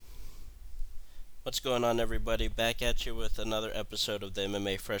What's going on, everybody? Back at you with another episode of the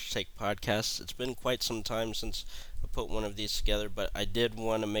MMA Fresh Take podcast. It's been quite some time since I put one of these together, but I did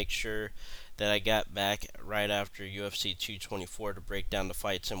want to make sure that I got back right after UFC 224 to break down the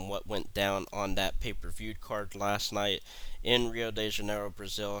fights and what went down on that pay per view card last night in Rio de Janeiro,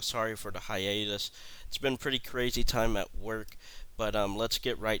 Brazil. Sorry for the hiatus. It's been pretty crazy time at work. But let's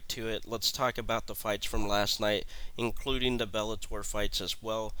get right to it. Let's talk about the fights from last night, including the Bellator fights as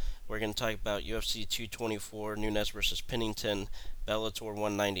well. We're going to talk about UFC 224, Nunes versus Pennington, Bellator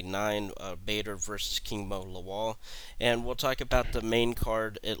 199, Bader versus King Mo Lawal. And we'll talk about the main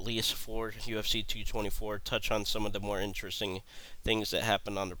card, at least for UFC 224, touch on some of the more interesting things that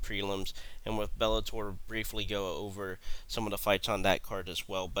happened on the prelims, and with Bellator, briefly go over some of the fights on that card as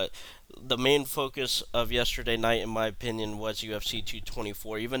well. But the main focus of yesterday night, in my opinion, was UFC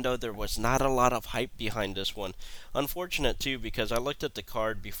 224, even though there was not a lot of hype behind this one. Unfortunate, too, because I looked at the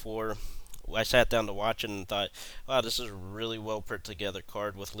card before I sat down to watch it and thought, wow, this is a really well put together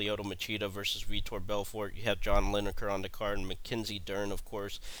card with Lyoto Machida versus Vitor Belfort. You have John Lineker on the card, and Mackenzie Dern, of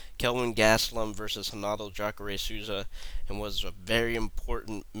course. Kelvin Gastelum versus Renato Jacare Souza, and was a very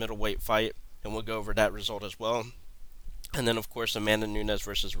important middleweight fight, and we'll go over that result as well. And then, of course, Amanda Nunes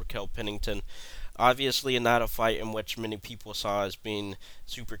versus Raquel Pennington. Obviously, not a fight in which many people saw as being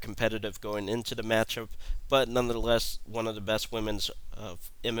super competitive going into the matchup, but nonetheless, one of the best women's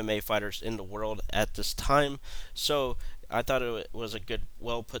MMA fighters in the world at this time. So, I thought it was a good,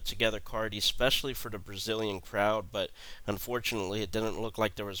 well put together card, especially for the Brazilian crowd, but unfortunately, it didn't look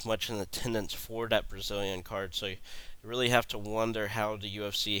like there was much in attendance for that Brazilian card. So, you really have to wonder how the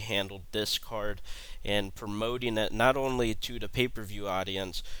UFC handled this card and promoting it not only to the pay per view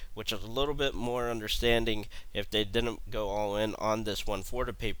audience, which is a little bit more understanding if they didn't go all in on this one for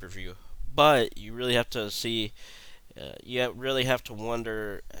the pay per view. But you really have to see, you really have to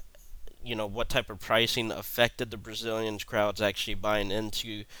wonder, what type of pricing affected the Brazilians crowds actually buying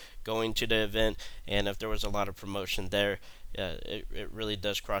into going to the event, and if there was a lot of promotion there. It really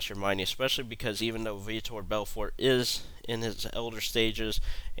does cross your mind, especially because even though Vitor Belfort is in his elder stages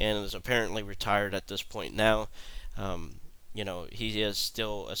and is apparently retired at this point now, um, he is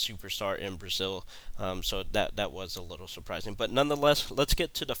still a superstar in Brazil. So that was a little surprising. But nonetheless, let's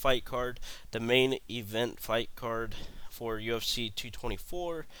get to the fight card, the main event fight card for UFC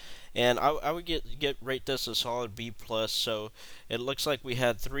 224, and I would get rate this a solid B plus. So it looks like we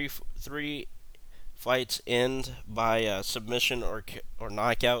had three fights end by submission or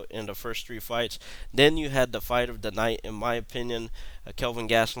knockout in the first three fights. Then you had the fight of the night, in my opinion, Kelvin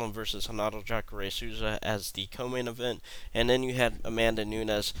Gastelum versus Renato Jacare Souza as the co-main event, and then you had Amanda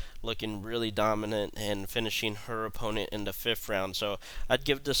Nunes looking really dominant and finishing her opponent in the fifth round. So I'd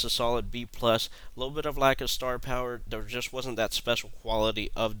give this a solid B plus. A little bit of lack of star power. There just wasn't that special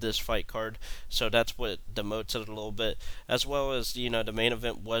quality of this fight card, so that's what demotes it a little bit. As well as the main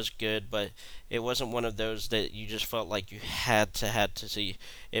event was good, but it wasn't one of those that you just felt like you had to see.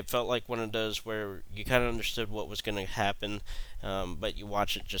 It felt like one of those where you kind of understood what was going to happen, but you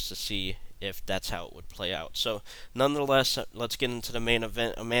watch it just to see if that's how it would play out. So, nonetheless, let's get into the main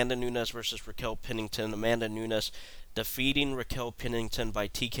event: Amanda Nunes versus Raquel Pennington. Amanda Nunes defeating Raquel Pennington by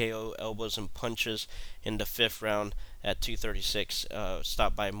TKO elbows and punches in the fifth round at 236,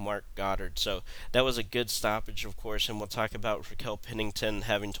 stopped by Mark Goddard. So that was a good stoppage, of course, and we'll talk about Raquel Pennington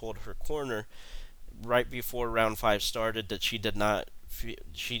having told her corner right before round five started that she did not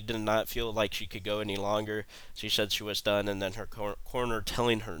feel like she could go any longer. She said she was done, and then her corner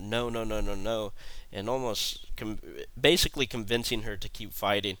telling her no, no, no, no, no, and almost basically convincing her to keep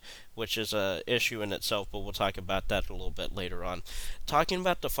fighting, which is a issue in itself. But we'll talk about that a little bit later on. Talking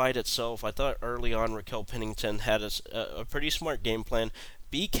about the fight itself, I thought early on Raquel Pennington had a pretty smart game plan.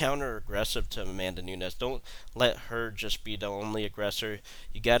 Be counter aggressive to Amanda Nunes. Don't let her just be the only aggressor.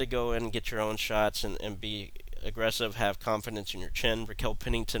 You got to go in and get your own shots and be aggressive, have confidence in your chin. Raquel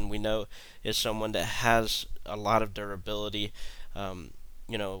Pennington, we know, is someone that has a lot of durability.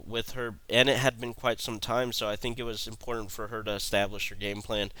 With her, and it had been quite some time, so I think it was important for her to establish her game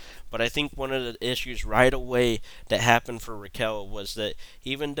plan. But I think one of the issues right away that happened for Raquel was that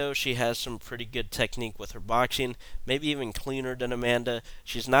even though she has some pretty good technique with her boxing, maybe even cleaner than Amanda,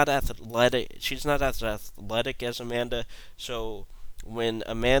 she's not athletic. She's not as athletic as Amanda. So when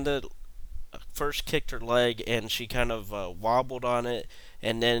Amanda first kicked her leg and she kind of wobbled on it,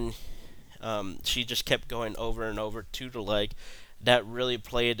 and then she just kept going over and over to the leg. That really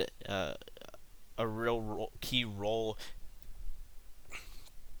played a real key role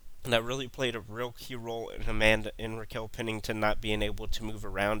And that really played a real key role in Amanda and Raquel Pennington not being able to move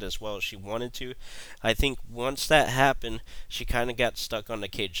around as well as she wanted to. I think once that happened, she kind of got stuck on the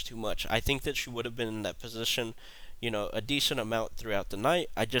cage too much. I think that she would have been in that position, a decent amount throughout the night.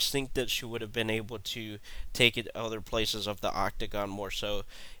 I just think that she would have been able to take it other places of the octagon more so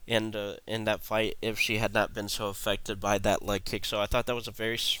in that fight if she had not been so affected by that leg kick. So I thought that was a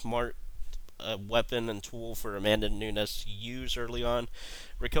very smart weapon and tool for Amanda Nunes to use early on.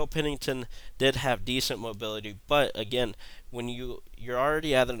 Raquel Pennington did have decent mobility, but again, when you're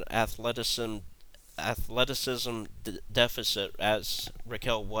already at an athleticism deficit as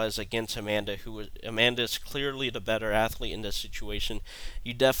Raquel was against Amanda, Amanda is clearly the better athlete in this situation.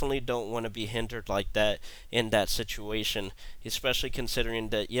 You definitely don't want to be hindered like that in that situation, especially considering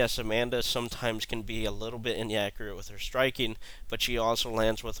that yes, Amanda sometimes can be a little bit inaccurate with her striking, but she also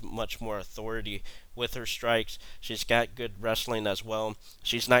lands with much more authority with her strikes. She's got good wrestling as well.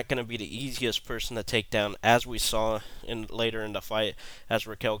 She's not going to be the easiest person to take down, as we saw later in the fight, as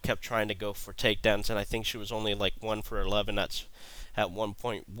Raquel kept trying to go for takedowns, and I think she was only like 1 for 11 at one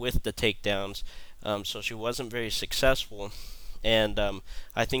point with the takedowns. So she wasn't very successful. And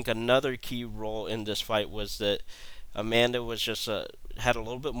I think another key role in this fight was that Amanda was just had a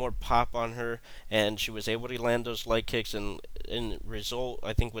little bit more pop on her, and she was able to land those leg kicks, and in result,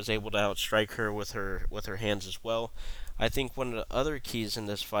 I think was able to outstrike her with her hands as well. I think one of the other keys in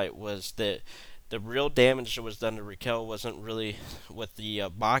this fight was that the real damage that was done to Raquel wasn't really with the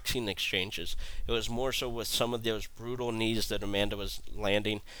boxing exchanges. It was more so with some of those brutal knees that Amanda was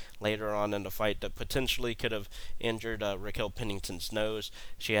landing later on in the fight that potentially could have injured Raquel Pennington's nose.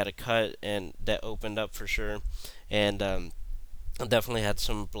 She had a cut and that opened up for sure, and definitely had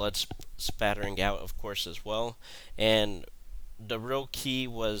some blood spattering out, of course, as well. And the real key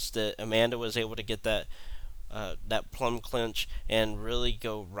was that Amanda was able to get that plum clinch and really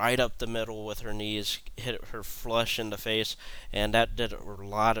go right up the middle with her knees, hit her flush in the face, and that did a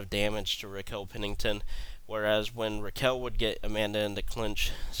lot of damage to Raquel Pennington. Whereas when Raquel would get Amanda in the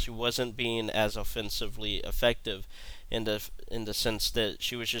clinch, she wasn't being as offensively effective in the sense that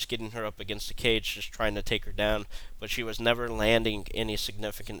she was just getting her up against the cage, just trying to take her down, but she was never landing any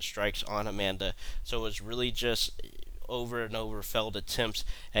significant strikes on Amanda. So it was really just over and over failed attempts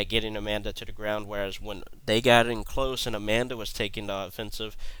at getting Amanda to the ground, whereas when they got in close and Amanda was taking the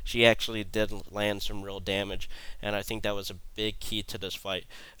offensive, she actually did land some real damage, and I think that was a big key to this fight.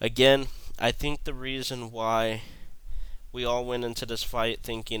 Again, I think the reason why we all went into this fight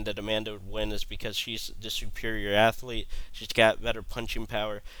thinking that Amanda would win is because she's the superior athlete. She's got better punching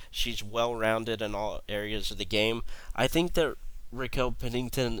power. She's well rounded in all areas of the game. I think that Raquel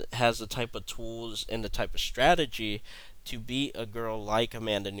Pennington has the type of tools and the type of strategy to beat a girl like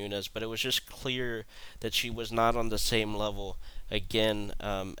Amanda Nunes, but it was just clear that she was not on the same level again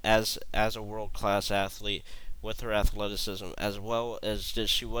as a world class athlete with her athleticism, as well as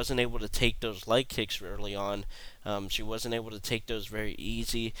just she wasn't able to take those leg kicks early on. She wasn't able to take those very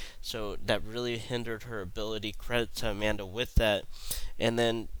easy, so that really hindered her ability. Credit to Amanda with that. And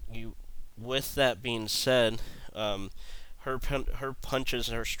then with that being said, her punches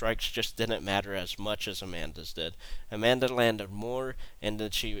and her strikes just didn't matter as much as Amanda's did. Amanda landed more, and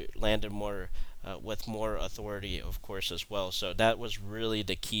then she landed more with more authority, of course, as well. So that was really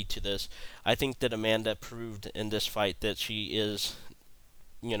the key to this. I think that Amanda proved in this fight that she is,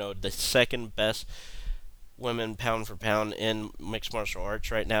 the second best women pound for pound in mixed martial arts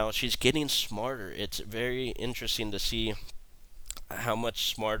right now. She's getting smarter. It's very interesting to see how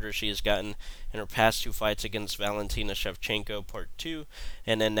much smarter she has gotten in her past two fights against Valentina Shevchenko, Part 2,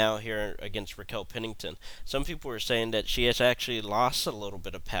 and then now here against Raquel Pennington. Some people were saying that she has actually lost a little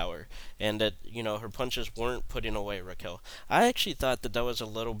bit of power and that, her punches weren't putting away Raquel. I actually thought that was a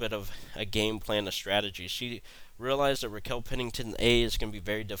little bit of a game plan, a strategy. She realized that Raquel Pennington A is going to be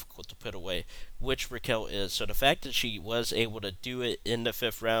very difficult to put away, which Raquel is. So the fact that she was able to do it in the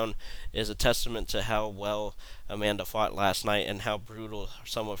fifth round is a testament to how well Amanda fought last night and how brutal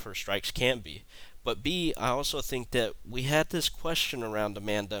some of her strikes can be. But B, I also think that we had this question around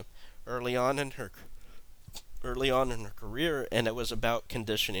Amanda early on in her career, and it was about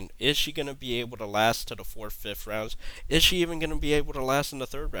conditioning. Is she going to be able to last to the fourth, fifth rounds? Is she even going to be able to last in the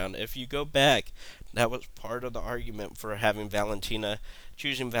third round? If you go back, that was part of the argument for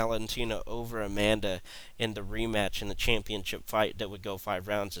choosing Valentina over Amanda in the rematch in the championship fight that would go 5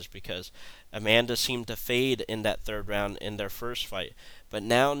 rounds, is because Amanda seemed to fade in that third round in their first fight. But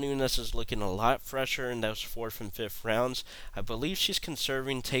now Nunes is looking a lot fresher in those fourth and fifth rounds. I believe she's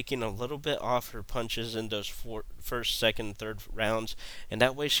conserving taking a little bit off her punches in those first, second, third rounds, and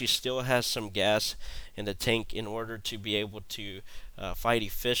that way she still has some gas in the tank in order to be able to fight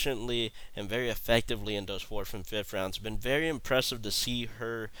efficiently and very effectively in those fourth and fifth rounds. Been very impressive to see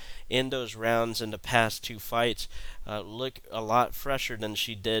her in those rounds in the past two fights look a lot fresher than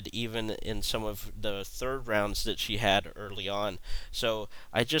she did even in some of the third rounds that she had early on. So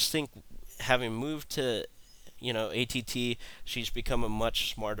I just think having moved to ATT, she's become a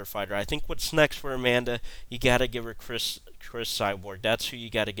much smarter fighter. I think what's next for Amanda, you gotta give her Chris Cyborg. That's who you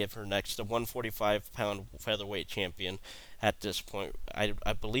gotta give her next, the 145-pound featherweight champion. At this point, I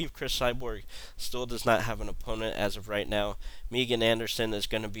believe Chris Cyborg still does not have an opponent as of right now. Megan Anderson is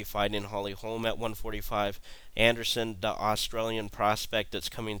going to be fighting Holly Holm at 145. Anderson, the Australian prospect that's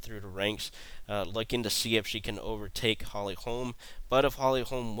coming through the ranks, looking to see if she can overtake Holly Holm. But if Holly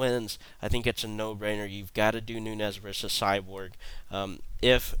Holm wins, I think it's a no-brainer. You've got to do Nunes versus Cyborg.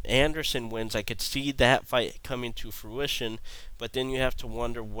 If Anderson wins, I could see that fight coming to fruition, but then you have to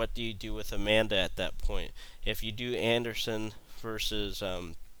wonder, what do you do with Amanda at that point? If you do Anderson versus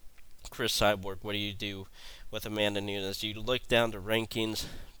Chris Cyborg, what do you do with Amanda Nunes? You look down the rankings.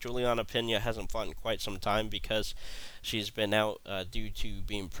 Juliana Pena hasn't fought in quite some time because she's been out due to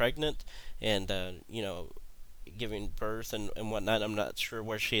being pregnant and giving birth and whatnot. I'm not sure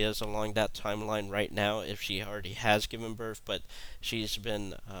where she is along that timeline right now, if she already has given birth, but she's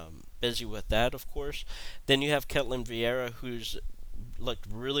been busy with that, of course. Then you have Ketlin Vieira, who's looked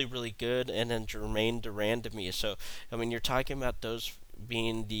really, really good, and then Jermaine Duran to me. So, I mean, you're talking about those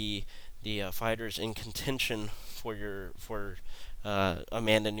being the fighters in contention for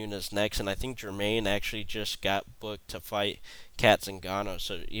Amanda Nunes next, and I think Jermaine actually just got booked to fight Kat Zingano,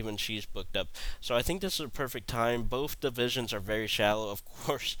 so even she's booked up. So I think this is a perfect time. Both divisions are very shallow, of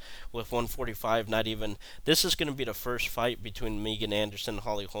course, with 145 not even. This is going to be the first fight between Megan Anderson and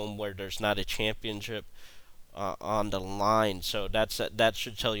Holly Holm where there's not a championship on the line. So that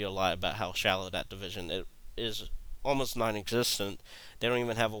should tell you a lot about how shallow that division is. Almost non-existent. They don't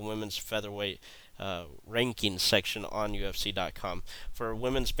even have a women's featherweight ranking section on UFC.com. For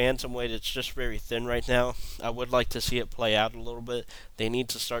women's bantamweight, it's just very thin right now. I would like to see it play out a little bit. They need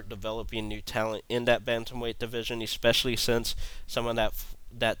to start developing new talent in that bantamweight division, especially since some of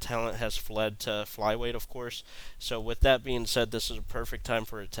that talent has fled to flyweight, of course. So with that being said, this is a perfect time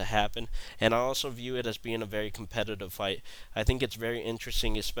for it to happen, and I also view it as being a very competitive fight. I think it's very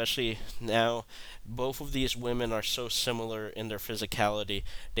interesting, especially now. Both of these women are so similar in their physicality.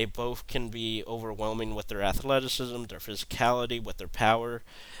 They both can be overwhelming with their athleticism, their physicality, with their power,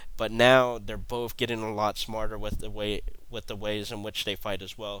 but now they're both getting a lot smarter with the ways in which they fight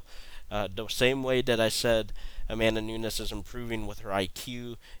as well. The same way that I said Amanda Nunes is improving with her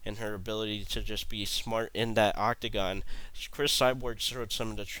IQ and her ability to just be smart in that octagon, Chris Cyborg showed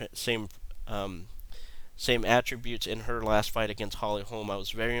some of the same attributes in her last fight against Holly Holm. I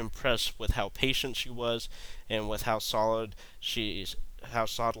was very impressed with how patient she was and with how solidly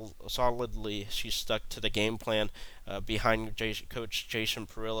she stuck to the game plan behind Coach Jason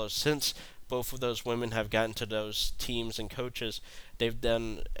Perillo. Since both of those women have gotten to those teams and coaches,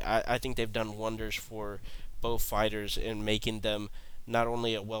 I think they've done wonders for both fighters in making them not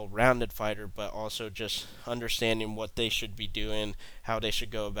only a well-rounded fighter, but also just understanding what they should be doing, how they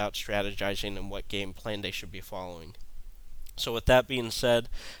should go about strategizing, and what game plan they should be following. So with that being said,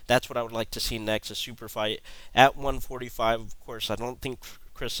 that's what I would like to see next, a super fight at 145. Of course, I don't think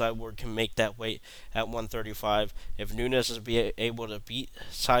Chris Cyborg can make that weight at 135. If Nunes is able to beat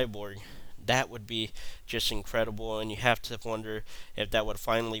Cyborg, that would be just incredible, and you have to wonder if that would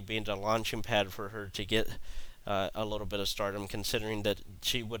finally be the launching pad for her to get a little bit of stardom, considering that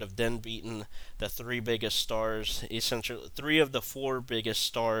she would have then beaten the three biggest stars, essentially three of the four biggest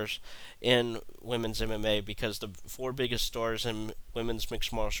stars in women's MMA, because the four biggest stars in women's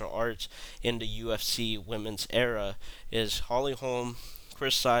mixed martial arts in the UFC women's era is Holly Holm,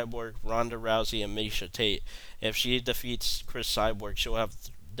 Chris Cyborg, Ronda Rousey, and Miesha Tate. If she defeats Chris Cyborg, she'll have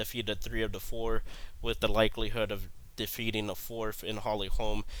defeated three of the four, with the likelihood of defeating a fourth in Holly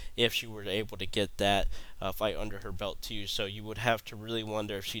Holm if she were able to get that fight under her belt too. So you would have to really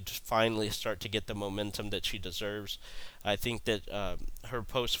wonder if she'd finally start to get the momentum that she deserves. I think that her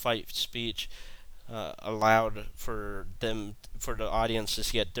post-fight speech allowed for the audience to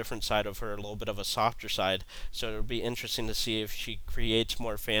see a different side of her, a little bit of a softer side. So it'll be interesting to see if she creates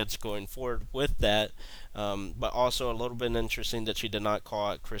more fans going forward with that. But also a little bit interesting that she did not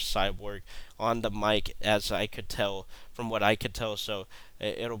call out Chris Cyborg on the mic, as I could tell from what I could tell. So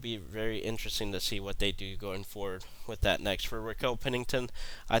it'll be very interesting to see what they do going forward with that next. For Raquel Pennington,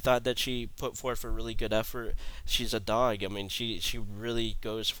 I thought that she put forth a really good effort. She's a dog. I mean, she really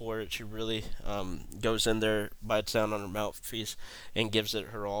goes for it. She really goes in there, bites down on her mouthpiece, plays and gives it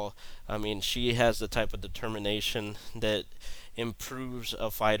her all. I mean, she has the type of determination that improves a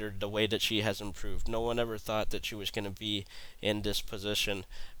fighter the way that she has improved. No one ever thought that she was going to be in this position.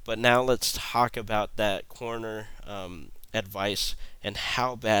 But now let's talk about that corner advice and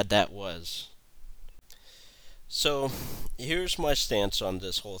how bad that was. So, here's my stance on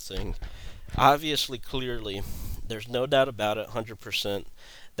this whole thing. Obviously, clearly, there's no doubt about it, 100%.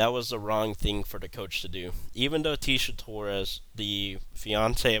 That was the wrong thing for the coach to do. Even though Tisha Torres, the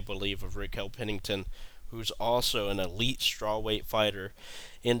fiance, I believe, of Raquel Pennington, who's also an elite strawweight fighter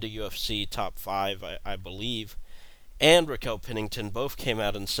in the UFC top 5, I believe, and Raquel Pennington both came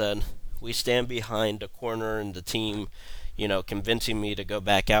out and said, we stand behind the corner and the team, convincing me to go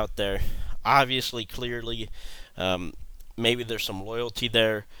back out there. Obviously, clearly, um, maybe there's some loyalty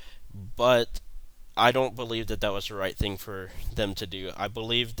there, but I don't believe that that was the right thing for them to do. I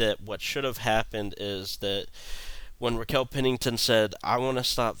believe that what should have happened is that when Raquel Pennington said, I want to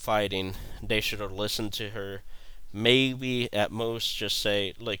stop fighting, they should have listened to her. Maybe at most just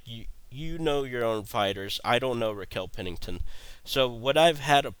say, look, you know your own fighters. I don't know Raquel Pennington. So would I've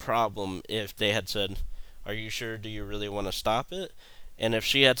had a problem if they had said, are you sure? Do you really want to stop it? And if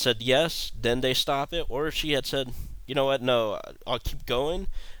she had said yes, then they stop it. Or if she had said, you know what, no, I'll keep going.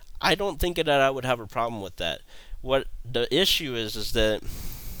 I don't think that I would have a problem with that. What the issue is that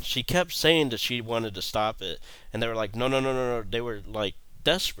she kept saying that she wanted to stop it, and they were like, no, no, no, no, no. They were like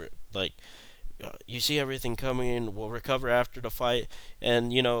desperate, like, you see everything coming. We'll recover after the fight,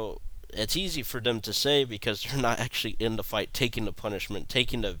 and it's easy for them to say because they're not actually in the fight, taking the punishment,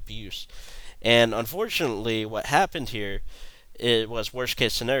 taking the abuse. And unfortunately, what happened here, it was worst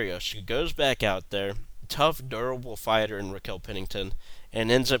case scenario. She goes back out there, tough, durable fighter in Raquel Pennington,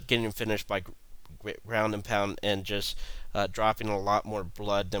 and ends up getting finished by ground and pound and just dropping a lot more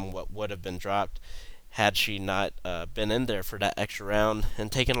blood than what would have been dropped had she not been in there for that extra round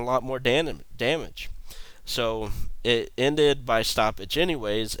and taken a lot more damage. So it ended by stoppage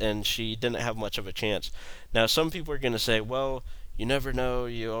anyways, and she didn't have much of a chance. Now, some people are going to say, well, you never know.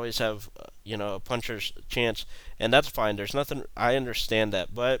 You always have, a puncher's chance, and that's fine. There's nothing. I understand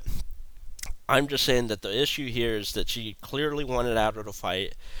that, but I'm just saying that the issue here is that she clearly wanted out of the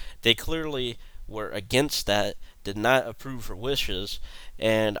fight. They clearly were against that, did not approve her wishes,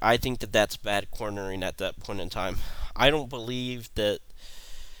 and I think that that's bad cornering at that point in time. I don't believe that.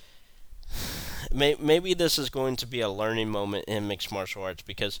 Maybe this is going to be a learning moment in mixed martial arts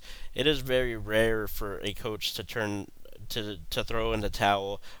because it is very rare for a coach to turn to throw in the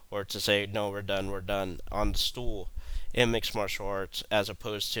towel or to say no, we're done on the stool in mixed martial arts as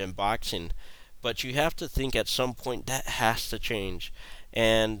opposed to in boxing. But you have to think at some point that has to change.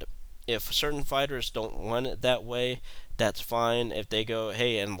 And if certain fighters don't want it that way, that's fine. If they go,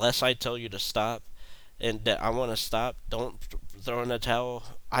 hey, unless I tell you to stop and that I want to stop, don't throw in the towel.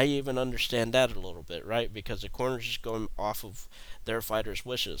 I even understand that a little bit, right? Because the corner's just going off of their fighter's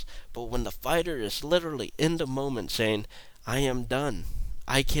wishes. But when the fighter is literally in the moment saying, I am done,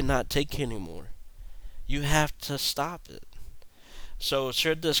 I cannot take anymore, you have to stop it. So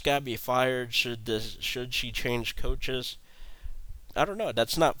should this guy be fired? Should she change coaches? I don't know.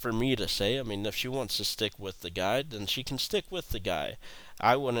 That's not for me to say. I mean, if she wants to stick with the guy, then she can stick with the guy.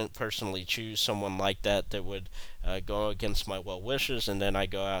 I wouldn't personally choose someone like that would go against my well wishes, and then I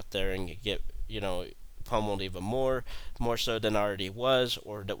go out there and get pummeled even more so than I already was,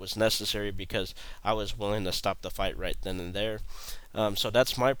 or that was necessary because I was willing to stop the fight right then and there. So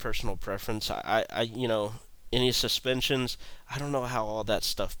that's my personal preference. Any suspensions, I don't know how all that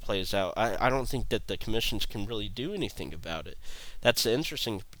stuff plays out. I don't think that the commissions can really do anything about it. That's the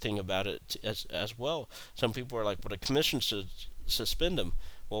interesting thing about it as well. Some people are like, well, the commission should suspend them.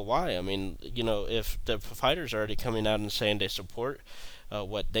 Well, why? I mean, if the fighters are already coming out and saying they support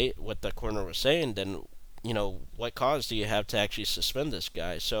what the corner was saying, then what cause do you have to actually suspend this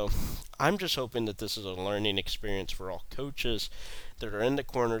guy? So I'm just hoping that this is a learning experience for all coaches that are in the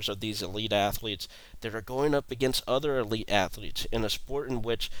corners of these elite athletes that are going up against other elite athletes in a sport in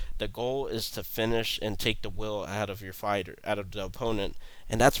which the goal is to finish and take the will out of your fighter, out of the opponent.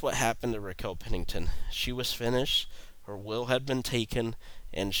 And that's what happened to Raquel Pennington. She was finished, her will had been taken,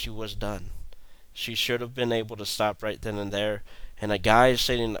 and she was done. She should have been able to stop right then and there. And a guy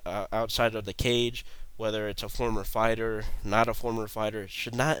sitting outside of the cage, whether it's a former fighter, not a former fighter,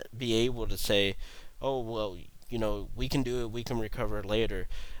 should not be able to say, oh, well, we can do it, we can recover later.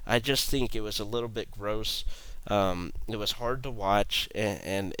 I just think it was a little bit gross. It was hard to watch,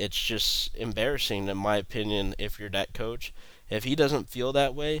 and it's just embarrassing, in my opinion, if you're that coach. If he doesn't feel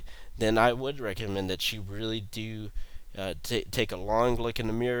that way, then I would recommend that she really do take a long look in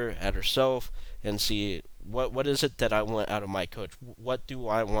the mirror at herself and see What is it that I want out of my coach? What do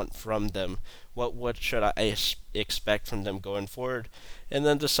I want from them? What should I expect from them going forward? And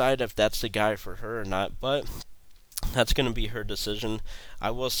then decide if that's the guy for her or not. But that's going to be her decision.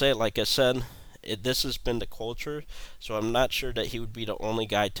 I will say, like I said, this has been the culture, so I'm not sure that he would be the only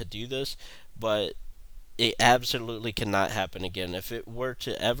guy to do this, but it absolutely cannot happen again. If it were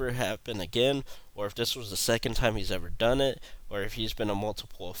to ever happen again, or if this was the second time he's ever done it, or if he's been a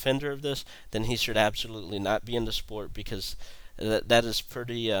multiple offender of this, then he should absolutely not be in the sport because that is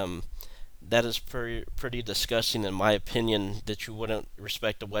pretty disgusting in my opinion that you wouldn't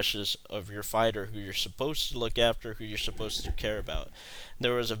respect the wishes of your fighter who you're supposed to look after, who you're supposed to care about.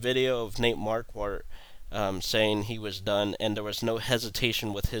 There was a video of Nate Marquardt saying he was done, and there was no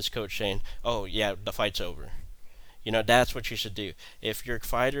hesitation with his coach saying, "Oh yeah, the fight's over." That's what you should do. If your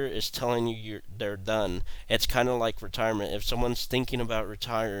fighter is telling you they're done, it's kind of like retirement. If someone's thinking about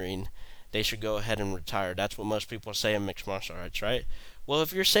retiring, they should go ahead and retire. That's what most people say in mixed martial arts, right? Well,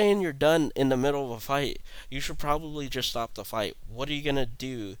 if you're saying you're done in the middle of a fight, you should probably just stop the fight. What are you going to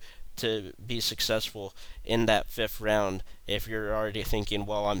do to be successful in that fifth round if you're already thinking,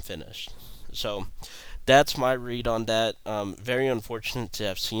 well, I'm finished? So that's my read on that. Very unfortunate to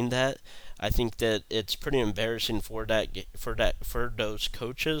have seen that. I think that it's pretty embarrassing for those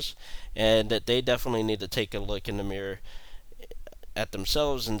coaches, and that they definitely need to take a look in the mirror at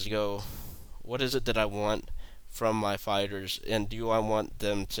themselves and go, what is it that I want from my fighters, and do I want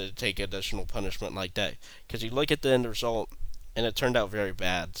them to take additional punishment like that? Because you look at the end result, and it turned out very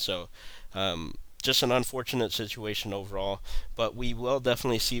bad. So, just an unfortunate situation overall. But we will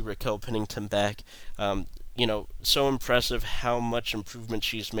definitely see Raquel Pennington back. So impressive how much improvement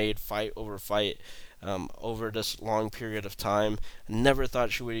she's made fight over fight over this long period of time. Never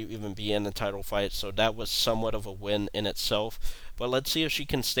thought she would even be in a title fight, so that was somewhat of a win in itself. But let's see if she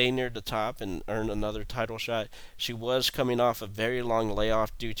can stay near the top and earn another title shot. She was coming off a very long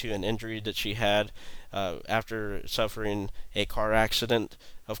layoff due to an injury that she had after suffering a car accident,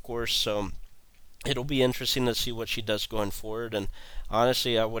 of course. So it'll be interesting to see what she does going forward. And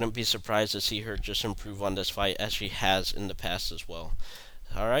honestly, I wouldn't be surprised to see her just improve on this fight as she has in the past as well.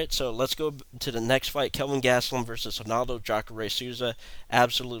 All right, so let's go to the next fight: Kelvin Gastelum versus Ronaldo Jacare Souza.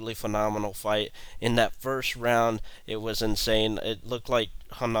 Absolutely phenomenal fight. In that first round, it was insane. It looked like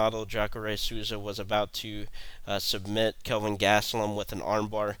Ronaldo Jacare Souza was about to submit Kelvin Gastelum with an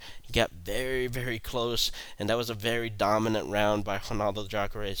armbar. He got very, very close, and that was a very dominant round by Ronaldo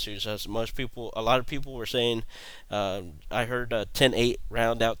Jacare Souza. As a lot of people were saying, I heard a 10-8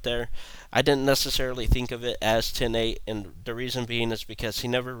 round out there. I didn't necessarily think of it as 10-8, and the reason being is because he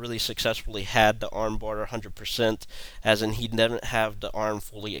never really successfully had the arm bar 100%, as in he didn't have the arm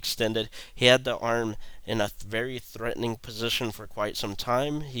fully extended. He had the arm in a very threatening position for quite some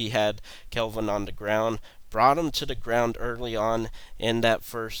time. He had Kelvin on the ground, brought him to the ground early on in that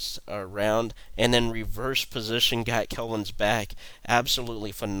first round, and then reverse position got Kelvin's back.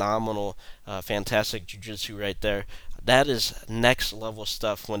 Absolutely phenomenal, fantastic jiu-jitsu right there. That is next level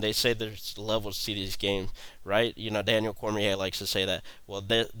stuff. When they say there's levels to these games, right? Daniel Cormier likes to say that. Well,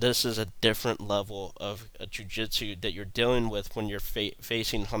 this is a different level of jiu-jitsu that you're dealing with when you're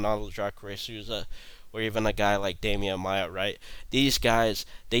facing Ronaldo Jacare Souza, or even a guy like Damian Maia, right? These guys,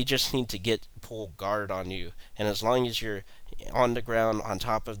 they just need to pull guard on you, and as long as you're on the ground, on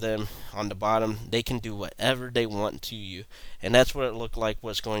top of them, on the bottom, they can do whatever they want to you, and that's what it looked like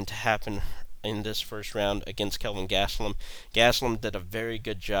was going to happen in this first round against Kelvin Gastelum. Gastelum did a very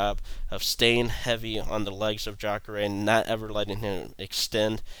good job of staying heavy on the legs of Jacare and not ever letting him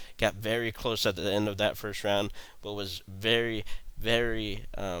extend. Got very close at the end of that first round, but was very, very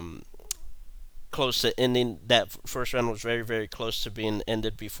close to ending. That first round was very, very close to being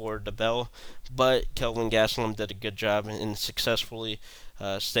ended before the bell, but Kelvin Gastelum did a good job in successfully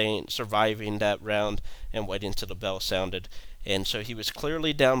surviving that round and waiting till the bell sounded. And so he was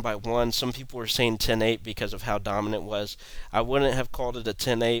clearly down by one. Some people were saying 10-8 because of how dominant it was. I wouldn't have called it a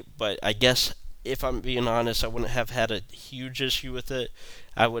 10-8, but I guess if I'm being honest, I wouldn't have had a huge issue with it.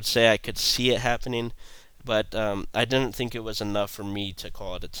 I would say I could see it happening, but I didn't think it was enough for me to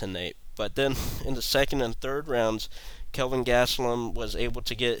call it a 10-8. But then in the second and third rounds, Kelvin Gastelum was able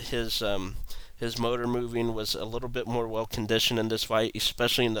to get his motor moving, was a little bit more well conditioned in this fight,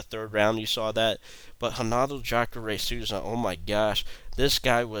 especially in the third round. You saw that. But Ronaldo Jacare Souza, oh my gosh, this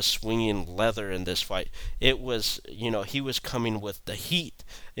guy was swinging leather in this fight. It was, he was coming with the heat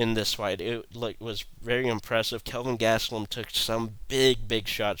in this fight. It was very impressive. Kelvin Gastelum took some big, big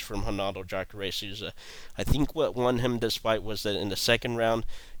shots from Ronaldo Jacare Souza. I think what won him this fight was that in the second round,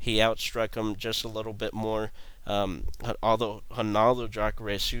 he outstruck him just a little bit more. Although Ronaldo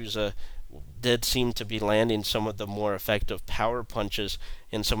Jacare Souza did seem to be landing some of the more effective power punches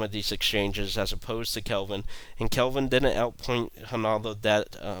in some of these exchanges as opposed to Kelvin. And Kelvin didn't outpoint Ronaldo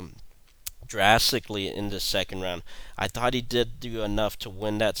that drastically in the second round. I thought he did do enough to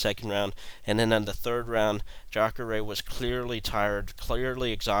win that second round, and then in the third round, Jacare was clearly tired,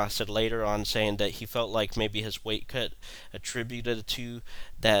 clearly exhausted. Later on, saying that he felt like maybe his weight cut attributed to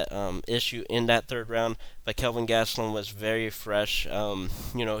that issue in that third round. But Kelvin Gastelum was very fresh.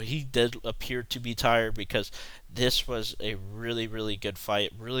 He did appear to be tired because this was a really, really good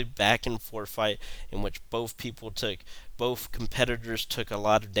fight, really back and forth fight in which both competitors took a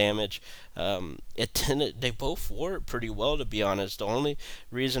lot of damage. They both wore it pretty well, to be honest. The only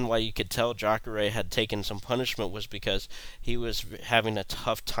reason why you could tell Jacare had taken some punishment was because he was having a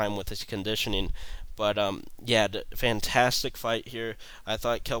tough time with his conditioning. But yeah, fantastic fight here. I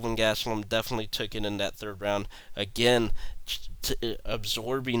thought Kelvin Gastelum definitely took it in that third round. Again,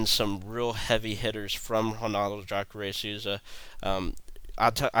 absorbing some real heavy hitters from Ronaldo Jacare Souza.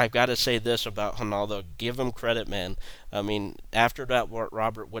 I've got to say this about Ronaldo. Give him credit, man. I mean, after that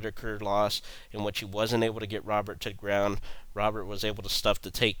Robert Whitaker loss, in which he wasn't able to get Robert to the ground, Robert was able to stuff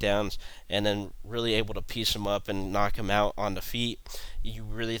the takedowns and then really able to piece him up and knock him out on the feet. You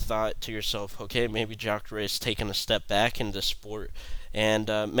really thought to yourself, okay, maybe Jacare is taking a step back in the sport. And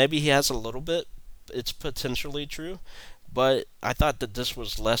maybe he has a little bit. It's potentially true. But I thought that this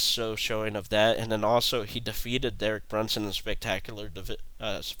was less so showing of that, and then also he defeated Derek Brunson in spectacular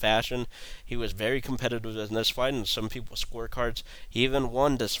fashion. He was very competitive in this fight, and some people's scorecards he even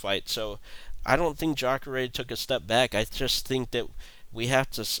won this fight. So I don't think Jacare took a step back. I just think that we have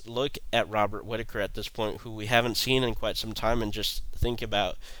to look at Robert Whitaker at this point, who we haven't seen in quite some time, and just think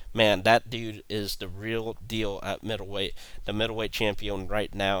about, man, that dude is the real deal at middleweight, the middleweight champion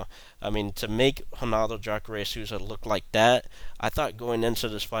right now. I mean, to make Ronaldo Jacare Souza look like that, I thought going into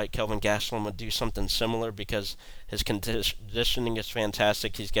this fight, Kelvin Gastelum would do something similar because his conditioning is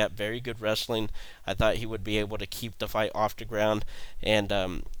fantastic. He's got very good wrestling. I thought he would be able to keep the fight off the ground, and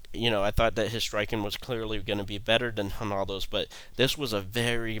I thought that his striking was clearly going to be better than Ronaldo's, but this was a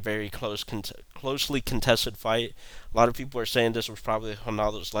very, very closely contested fight. A lot of people are saying this was probably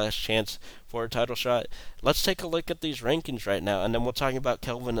Ronaldo's last chance for a title shot. Let's take a look at these rankings right now, and then we'll talk about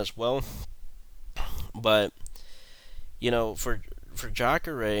Kelvin as well. But for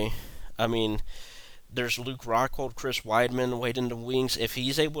Jacare, I mean, there's Luke Rockhold, Chris Weidman waiting in the wings. If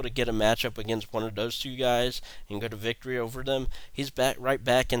he's able to get a matchup against one of those two guys and go to victory over them, he's right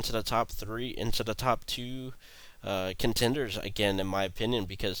back into the top three, into the top two contenders again, in my opinion.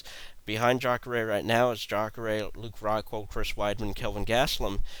 Because behind Jacare right now is Jacare, Luke Rockhold, Chris Weidman, Kelvin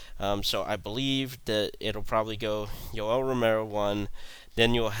Gastelum. So I believe that it'll probably go Yoel Romero 1.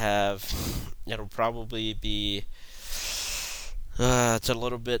 Then it'll probably be. It's a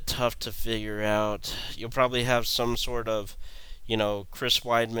little bit tough to figure out. You'll probably have some sort of, Chris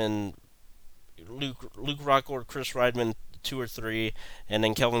Weidman, Luke Rockhold, Chris Weidman 2 or 3, and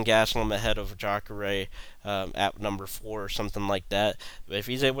then Kelvin Gastelum ahead of Jacare at number 4 or something like that. But if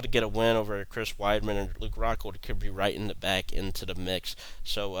he's able to get a win over Chris Weidman and Luke Rockhold, it could be right in the back into the mix.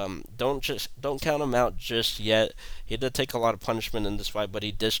 So don't count him out just yet. He did take a lot of punishment in this fight, but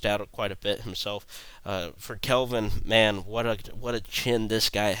he dished out quite a bit himself. For Kelvin, man, what a chin this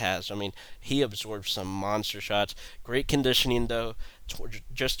guy has. I mean, he absorbed some monster shots. Great conditioning though.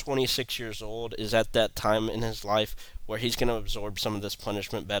 Just 26 years old, is at that time in his life where he's going to absorb some of this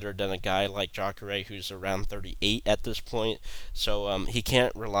punishment better than a guy like Jacare, who's around 38 at this point. So he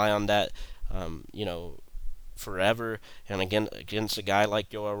can't rely on that, forever. And again, against a guy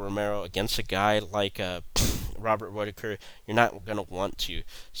like Yoel Romero, against a guy like Robert Whitaker, you're not going to want to.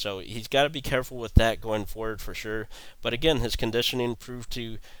 So he's got to be careful with that going forward for sure. But again, his conditioning proved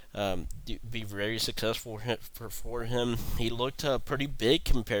to be very successful for him. He looked pretty big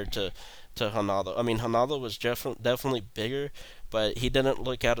compared to Ronaldo. I mean, Ronaldo was definitely bigger, but he didn't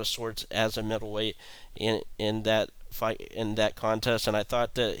look out of sorts as a middleweight in that fight, in that contest. And I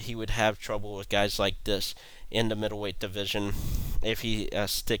thought that he would have trouble with guys like this in the middleweight division if he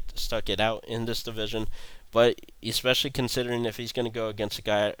stuck it out in this division. But especially considering if he's going to go against a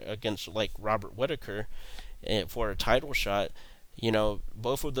guy against like Robert Whitaker for a title shot,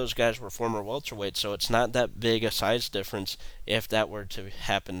 both of those guys were former welterweights, so it's not that big a size difference if that were to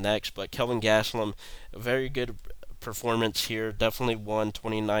happen next. But Kelvin Gastelum, a very good performance here, definitely won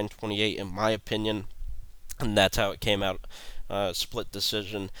 29-28 in my opinion, and that's how it came out, split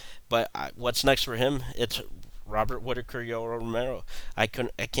decision. But what's next for him? It's Robert Whitaker, Yoel Romero. I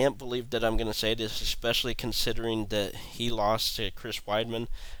can't believe that I'm going to say this, especially considering that he lost to Chris Weidman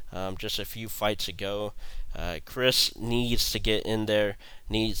just a few fights ago. Chris needs to get in there,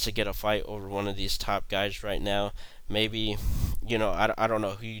 needs to get a fight over one of these top guys right now. Maybe, I don't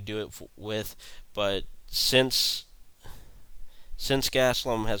know who you do it with, but since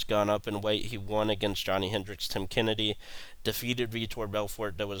Gaslam has gone up in weight, he won against Johnny Hendricks, Tim Kennedy, defeated Vitor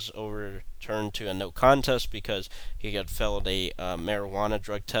Belfort, that was overturned to a no contest because he had failed a marijuana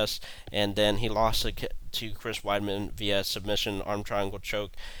drug test, and then he lost to Chris Weidman via submission arm triangle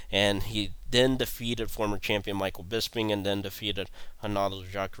choke, and he then defeated former champion Michael Bisping and then defeated Ronaldo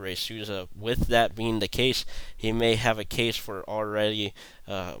Jacare Souza. With that being the case, he may have a case for already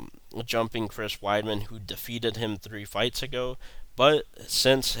jumping Chris Weidman, who defeated him 3 fights ago, but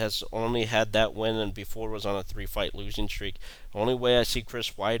since has only had that win and before was on a 3 fight losing streak. The only way I see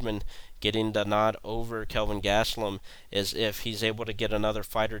Chris Weidman getting the nod over Kelvin Gastelum is if he's able to get another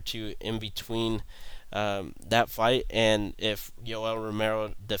fight or two in between that fight, and if Yoel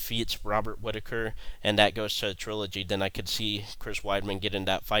Romero defeats Robert Whitaker and that goes to a trilogy, then I could see Chris Weidman getting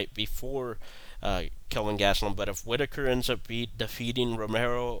that fight before Kelvin Gastelum. But if Whitaker ends up defeating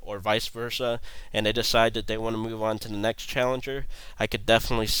Romero or vice versa, and they decide that they want to move on to the next challenger, I could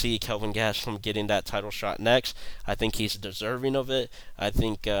definitely see Kelvin Gastelum getting that title shot next. I think he's deserving of it. I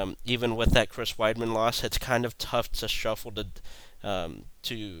think even with that Chris Weidman loss, it's kind of tough to shuffle to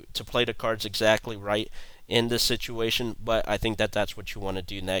play the cards exactly right in this situation, but I think that that's what you want to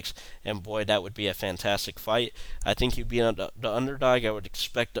do next. And boy, that would be a fantastic fight. I think you'd be the underdog. I would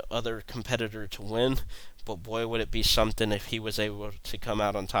expect the other competitor to win, but boy, would it be something if he was able to come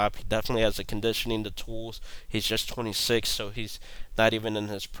out on top. He definitely has the conditioning, the tools. He's just 26, so he's not even in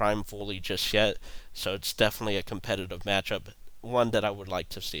his prime fully just yet. So it's definitely a competitive matchup, one that I would like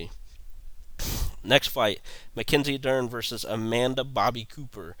to see. Next fight, Mackenzie Dern versus Amanda Bobby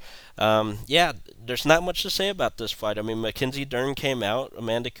Cooper. Yeah, there's not much to say about this fight. I mean, Mackenzie Dern came out.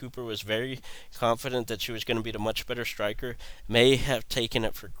 Amanda Cooper was very confident that she was going to be the much better striker. May have taken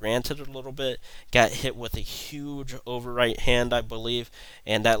it for granted a little bit. Got hit with a huge over right hand, I believe,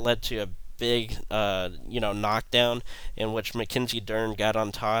 and that led to a big, knockdown in which Mackenzie Dern got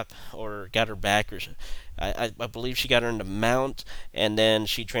on top or got her back, or I believe she got her into mount, and then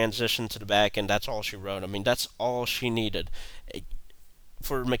she transitioned to the back, and that's all she wrote. I mean, that's all she needed.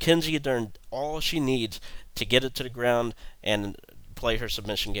 For Mackenzie Dern, all she needs to get it to the ground and play her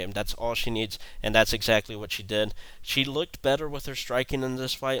submission game. That's all she needs, and that's exactly what she did. She looked better with her striking in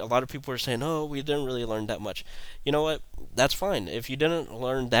this fight. A lot of people were saying, oh, we didn't really learn that much. You know what? That's fine. If you didn't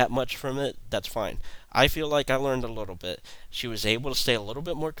learn that much from it, that's fine. I feel like I learned a little bit. She was able to stay a little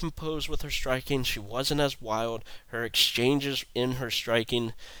bit more composed with her striking. She wasn't as wild. Her exchanges in her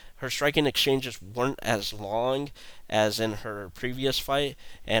striking exchanges weren't as long as in her previous fight,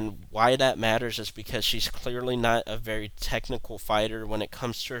 and why that matters is because she's clearly not a very technical fighter when it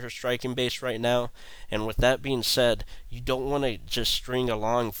comes to her striking base right now. And with that being said, you don't want to just string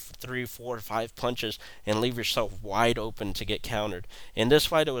along 3, 4, 5 punches and leave yourself wide open to get countered. In this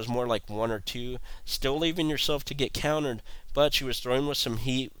fight, it was more like 1 or 2, still leaving yourself to get countered, but she was throwing with some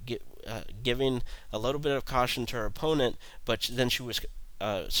heat, giving a little bit of caution to her opponent, but then she was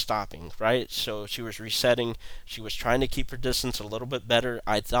stopping, right? So she was resetting. She was trying to keep her distance a little bit better,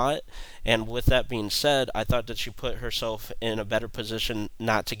 I thought. And with that being said, I thought that she put herself in a better position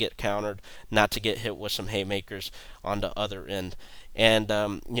not to get countered, not to get hit with some haymakers on the other end. And,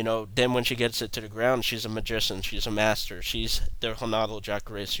 then when she gets it to the ground, she's a magician. She's a master. She's the Ronaldo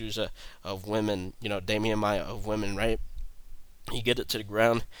Jacare Souza of women, Damian Maia of women, right? You get it to the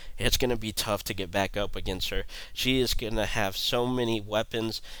ground, it's going to be tough to get back up against her. She is going to have so many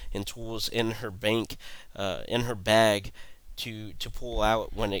weapons and tools in her in her bag to pull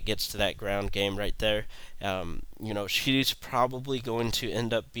out when it gets to that ground game right there. She's probably going to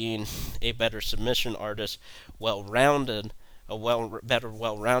end up being a better submission artist, well-rounded,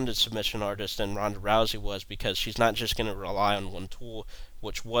 well-rounded submission artist than Ronda Rousey was, because she's not just going to rely on one tool,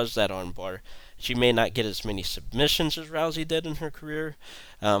 which was that armbar. She may not get as many submissions as Rousey did in her career,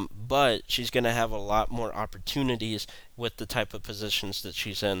 but she's going to have a lot more opportunities with the type of positions that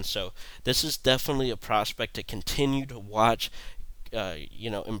she's in. So this is definitely a prospect to continue to watch,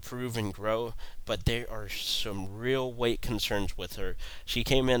 improve and grow, but there are some real weight concerns with her. She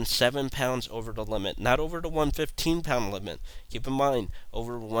came in 7 pounds over the limit, not over the 115-pound limit. Keep in mind,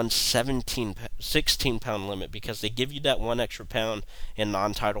 over 16-pound limit, because they give you that 1 extra pound in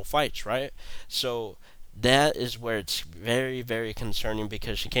non-title fights, right? So that is where it's very, very concerning,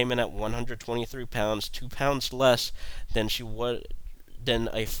 because she came in at 123 pounds, 2 pounds less than she would than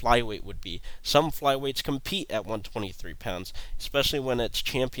a flyweight would be. Some flyweights compete at 123 pounds, especially when it's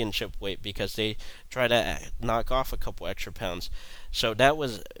championship weight because they try to knock off a couple extra pounds. So that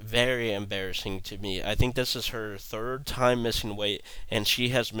was very embarrassing to me. I think this is her third time missing weight, and she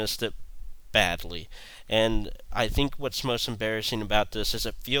has missed it badly. And I think what's most embarrassing about this is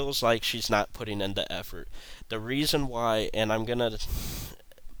it feels like she's not putting in the effort. The reason why, and I'm gonna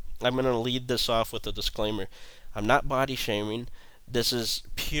lead this off with a disclaimer. I'm not body shaming. This is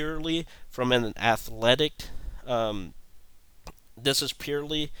purely from an athletic. Um, this is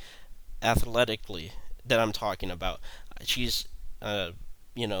purely athletically that I'm talking about. She's, uh,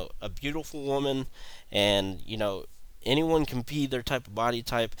 a beautiful woman, and anyone can be their type of body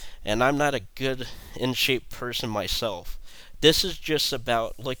type. And I'm not a good in shape person myself. This is just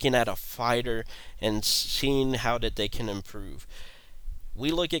about looking at a fighter and seeing how that they can improve.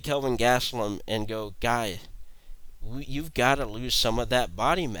 We look at Kelvin Gastelum and go, guy, you've got to lose some of that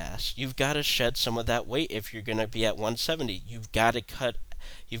body mass. You've got to shed some of that weight if you're going to be at 170. You've got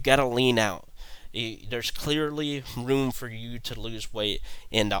to lean out. There's clearly room for you to lose weight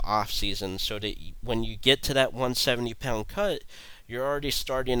in the off season so that when you get to that 170-pound cut, you're already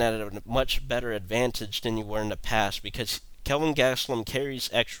starting at a much better advantage than you were in the past because Kelvin Gastelum carries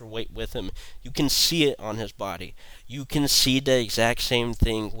extra weight with him. You can see it on his body. You can see the exact same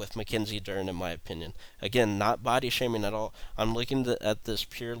thing with Mackenzie Dern, in my opinion. Again, not body shaming at all. I'm looking at this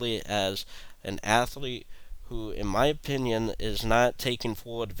purely as an athlete who, in my opinion, is not taking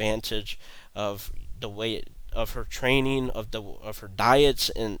full advantage of the way of her training, of her diets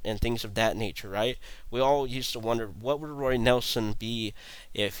and things of that nature, right? We all used to wonder what would Roy Nelson be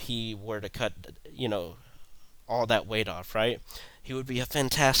if he were to cut, all that weight off, right? He would be a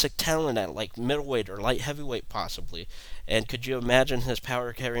fantastic talent at like middleweight or light heavyweight possibly. And could you imagine his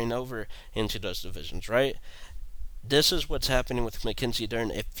power carrying over into those divisions, right? This is what's happening with Mackenzie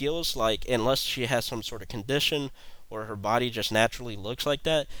Dern. It feels like, unless she has some sort of condition or her body just naturally looks like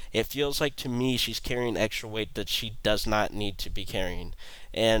that, it feels like to me she's carrying extra weight that she does not need to be carrying.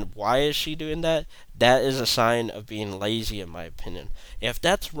 And why is she doing that? That is a sign of being lazy, in my opinion. If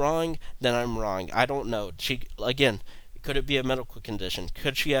that's wrong, then I'm wrong. I don't know. Again, could it be a medical condition?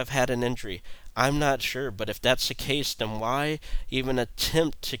 Could she have had an injury? I'm not sure, but if that's the case, then why even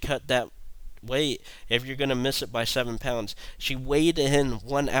attempt to cut that weight if you're going to miss it by 7 pounds? She weighed in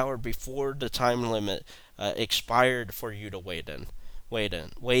 1 hour before the time limit expired for you to weigh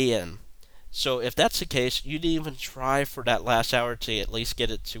in. So if that's the case, you'd even try for that last hour to at least get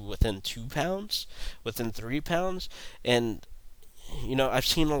it to within 2 pounds, within 3 pounds, and I've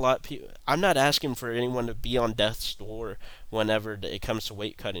seen a lot. I'm not asking for anyone to be on death's door whenever it comes to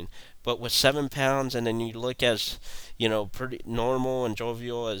weight cutting, but with 7 pounds, and then you look as pretty normal and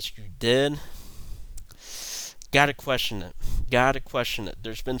jovial as you did, gotta question it. Gotta question it.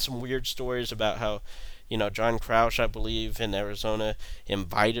 There's been some weird stories about how John Crouch, I believe, in Arizona,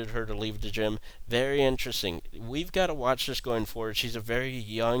 invited her to leave the gym. Very interesting. We've got to watch this going forward. She's a very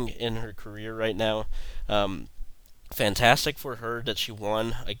young in her career right now. Um, Fantastic for her that she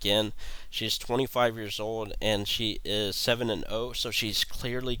won again. She's 25 years old and she is 7-0, so she's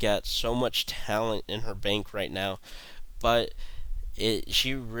clearly got so much talent in her bank right now. But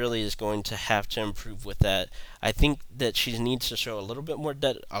she really is going to have to improve with that. I think that she needs to show a little bit more,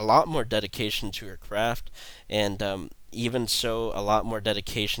 a lot more dedication to her craft, and even so, a lot more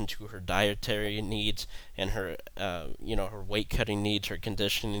dedication to her dietary needs and her, her weight cutting needs, her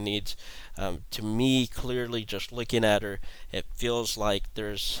conditioning needs. To me, clearly, just looking at her, it feels like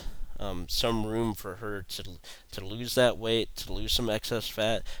there's some room for her to lose that weight, to lose some excess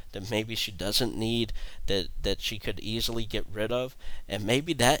fat that maybe she doesn't need, that she could easily get rid of, and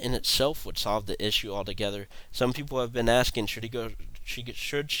maybe that in itself would solve the issue altogether. Some people have been asking,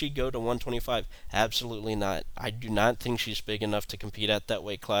 should she go to 125? Absolutely not. I do not think she's big enough to compete at that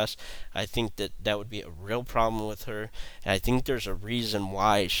weight class. I think that would be a real problem with her, and I think there's a reason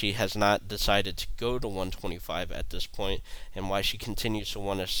why she has not decided to go to 125 at this point, and why she continues to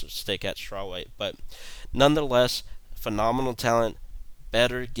want to stick at strawweight. But nonetheless, phenomenal talent.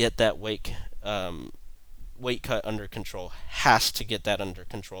 Better get that weight cut under control. Has to get that under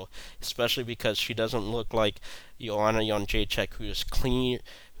control, especially because she doesn't look like Joanna Jędrzejczyk, who is clean,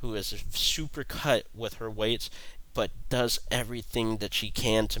 who is super cut with her weights, but does everything that she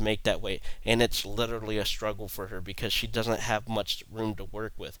can to make that weight. And it's literally a struggle for her because she doesn't have much room to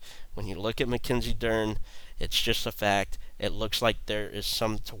work with. When you look at Mackenzie Dern, it's just a fact. It looks like there is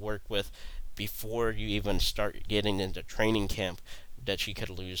some to work with before you even start getting into training camp, that she could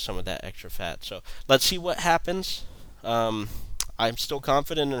lose some of that extra fat. So let's see what happens. I'm still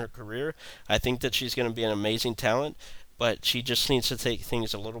confident in her career. I think that she's going to be an amazing talent, but she just needs to take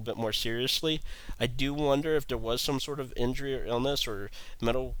things a little bit more seriously. I do wonder if there was some sort of injury or illness or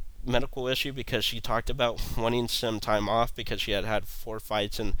medical issue, because she talked about wanting some time off because she had had 4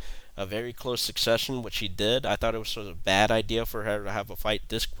 fights in a very close succession, which she did. I thought it was sort of a bad idea for her to have a fight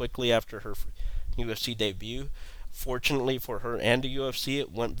this quickly after her UFC debut. Fortunately for her and the UFC,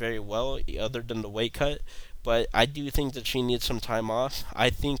 it went very well, other than the weight cut. But I do think that she needs some time off. I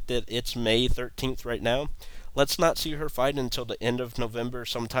think that it's May 13th right now. Let's not see her fight until the end of November,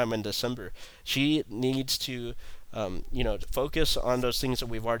 sometime in December. She needs to, focus on those things that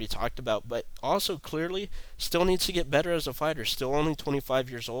we've already talked about, but also clearly still needs to get better as a fighter. Still only 25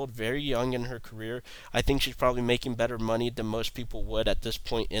 years old, very young in her career. I think she's probably making better money than most people would at this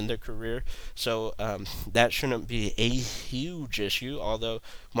point in their career. So that shouldn't be a huge issue, although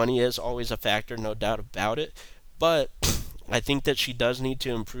money is always a factor, no doubt about it. But I think that she does need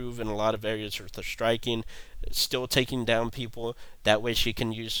to improve in a lot of areas with her striking, still taking down people. That way she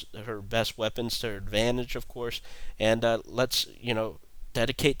can use her best weapons to her advantage, of course. And let's,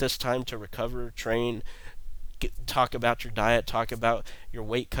 dedicate this time to recover, train, talk about your diet, talk about your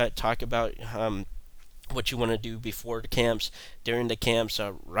weight cut, talk about what you want to do before the camps, during the camps,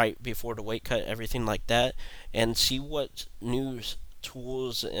 right before the weight cut, everything like that, and see what new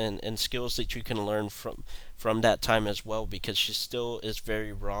tools and skills that you can learn from that time as well, because she still is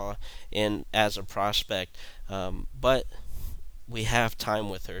very raw and as a prospect, but we have time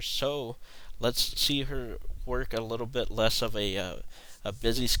with her, so let's see her work a little bit less of a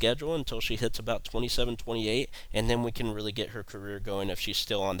busy schedule until she hits about 27, 28, and then we can really get her career going if she's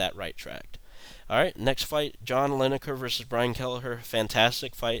still on that right track. All right, next fight, John Lineker versus Brian Kelleher.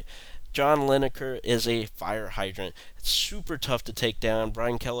 Fantastic fight. John Lineker is a fire hydrant. It's super tough to take down.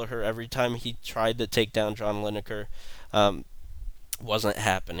 Brian Kelleher, every time he tried to take down John Lineker, um, wasn't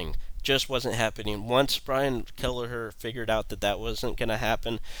happening. Just wasn't happening. Once Brian Kelleher figured out that that wasn't going to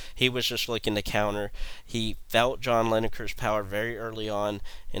happen, he was just looking to counter. He felt John Lineker's power very early on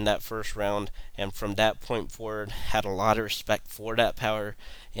in that first round, and from that point forward, had a lot of respect for that power,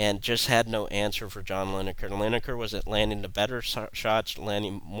 and just had no answer for John Lineker. Lineker was at landing the better shots,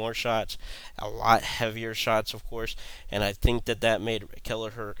 landing more shots, a lot heavier shots, of course, and I think that that made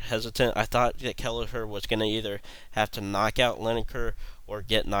Kelleher hesitant. I thought that Kelleher was going to either have to knock out Lineker or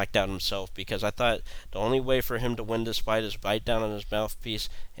get knocked out himself, because I thought the only way for him to win this fight is bite down on his mouthpiece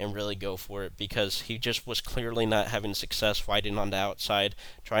and really go for it, because he just was clearly not having success fighting on the outside,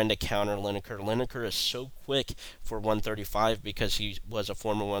 trying to counter Lineker. Lineker is so quick for 135 because he was a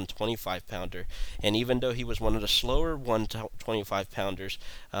former 125 pounder, and even though he was one of the slower 125 pounders,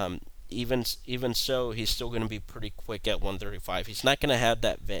 even so, he's still going to be pretty quick at 135. He's not going to have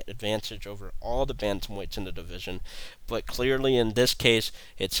that advantage over all the bantamweights in the division, but clearly in this case,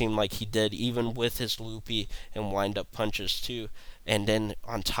 it seemed like he did, even with his loopy and wind-up punches too. And then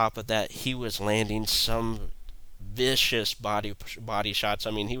on top of that, he was landing some vicious body shots.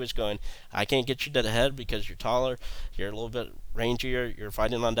 I mean, he was going, I can't get you to the head because you're taller, you're a little bit rangier, you're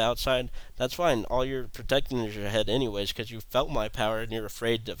fighting on the outside. That's fine. All you're protecting is your head anyways, because you felt my power and you're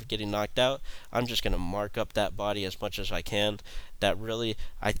afraid of getting knocked out. I'm just going to mark up that body as much as I can. That really,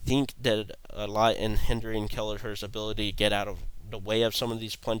 I think, did a lot in hindering Kelleher's ability to get out of the way of some of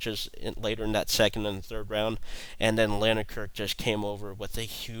these punches later in that second and third round. And then Lineker just came over with a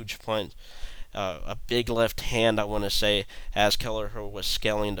huge punch, a big left hand, I want to say, as Kelleher was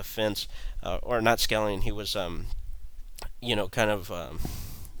scaling the fence, or not scaling, he was,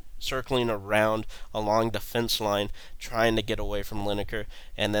 circling around along the fence line, trying to get away from Lineker,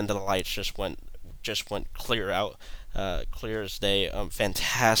 and then the lights just went clear out, clear as day.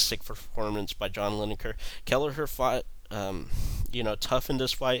 Fantastic performance by John Lineker. Kelleher fought, tough in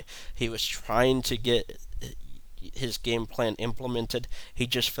this fight. He was trying to get his game plan implemented. He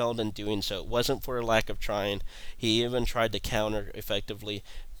just failed in doing so. It wasn't for a lack of trying. He even tried to counter effectively,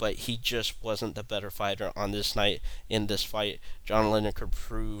 but he just wasn't the better fighter on this night in this fight. John Lineker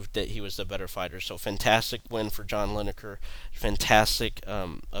proved that he was the better fighter. So fantastic win for John Lineker. Fantastic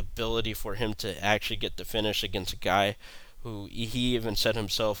ability for him to actually get the finish against a guy who he even said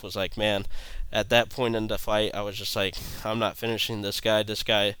himself was like, man, at that point in the fight, I was just like, I'm not finishing this guy. This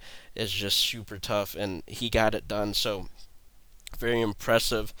guy is just super tough, and he got it done. So, very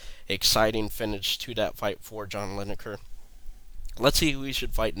impressive, exciting finish to that fight for John Lineker. Let's see who he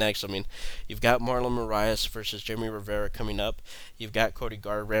should fight next. I mean, you've got Marlon Moraes versus Jimmy Rivera coming up. You've got Cody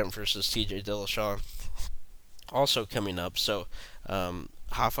Garbrandt versus TJ Dillashaw also coming up. So,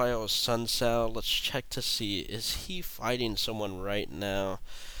 Rafael Sunsao, let's check to see, is he fighting someone right now?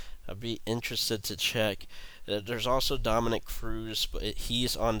 I'd be interested to check. There's also Dominic Cruz, but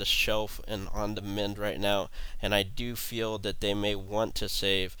he's on the shelf and on the mend right now, and I do feel that they may want to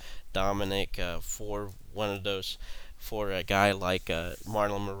save Dominic for one of those, for a guy like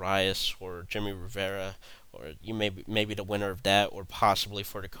Marlon Moraes or Jimmy Rivera, or you maybe the winner of that, or possibly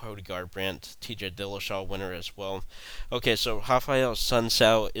for the Cody Garbrandt, T.J. Dillashaw winner as well. Okay, so Rafael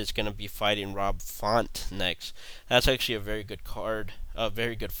Sunsao is going to be fighting Rob Font next. That's actually a very good card, a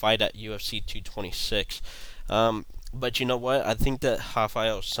very good fight at UFC 226. But you know what? I think that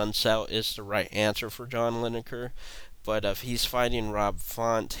Rafael Sunsao is the right answer for John Lineker. But if he's fighting Rob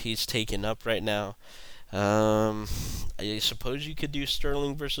Font, he's taken up right now. Um, I suppose you could do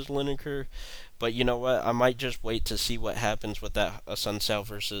Sterling versus Lineker, but you know what? I might just wait to see what happens with that Sunsao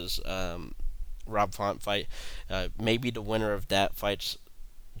versus Rob Font fight. Maybe the winner of that fights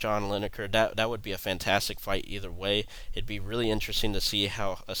John Lineker. That would be a fantastic fight either way. It'd be really interesting to see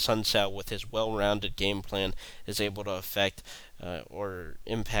how a Sun Tzu with his well-rounded game plan is able to affect or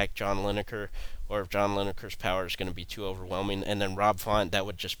impact John Lineker, or if John Lineker's power is going to be too overwhelming. And then Rob Font, that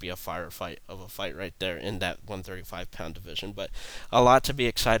would just be a firefight of a fight right there in that 135-pound division. But a lot to be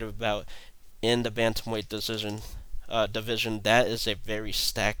excited about in the bantamweight division. That is a very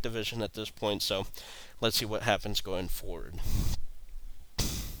stacked division at this point. So let's see what happens going forward.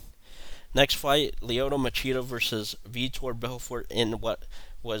 Next fight, Lyoto Machida versus Vitor Belfort in what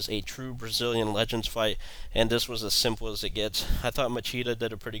was a true Brazilian Legends fight, and this was as simple as it gets. I thought Machida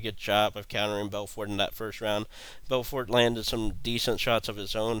did a pretty good job of countering Belfort in that first round. Belfort landed some decent shots of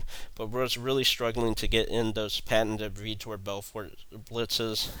his own, but was really struggling to get in those patented Vitor Belfort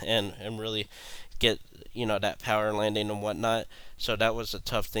blitzes and really get that power landing and whatnot. So that was a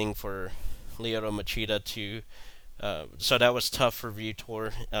tough thing for Lyoto Machida to so that was tough for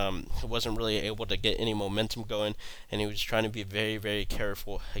Vitor. He wasn't really able to get any momentum going, and he was trying to be very, very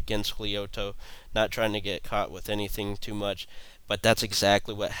careful against Lyoto, not trying to get caught with anything too much. But that's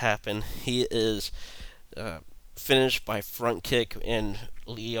exactly what happened. He is finished by front kick in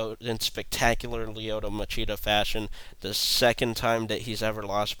spectacular Lyoto Machida fashion. The second time that he's ever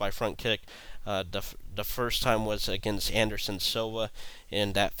lost by front kick. The first time was against Anderson Silva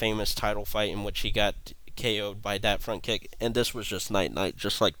in that famous title fight in which he got KO'd by that front kick, and this was just night,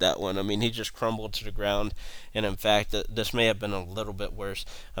 just like that one. I mean, he just crumbled to the ground, and in fact, this may have been a little bit worse.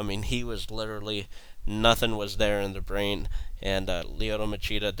 I mean, he was literally, nothing was there in the brain, and Lyoto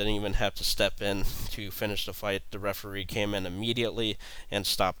Machida didn't even have to step in to finish the fight. The referee came in immediately and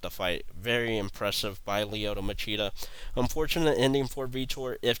stopped the fight. Very impressive by Lyoto Machida. Unfortunate ending for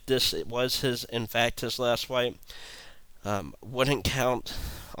Vitor. If this was in fact his last fight, wouldn't count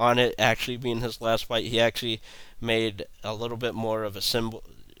on it actually being his last fight. He actually made a little bit more of a symbol,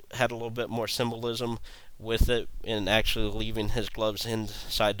 had a little bit more symbolism with it, in actually leaving his gloves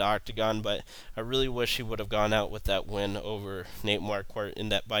inside the octagon. But I really wish he would have gone out with that win over Nate Marquardt in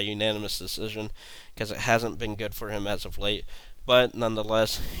that by unanimous decision, because it hasn't been good for him as of late. But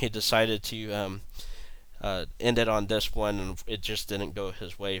nonetheless, he decided to end it on this one, and it just didn't go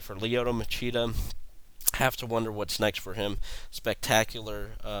his way. For Lyoto Machida, have to wonder what's next for him. Spectacular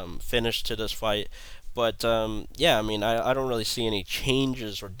finish to this fight. But yeah, I mean, I don't really see any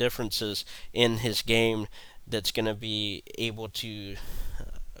changes or differences in his game that's going to be able to,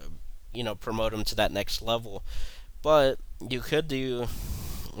 promote him to that next level. But you could do,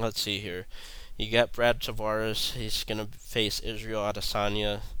 let's see here. You got Brad Tavares. He's going to face Israel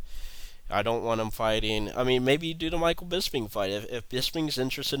Adesanya. I don't want him fighting. I mean, maybe do the Michael Bisping fight. If Bisping's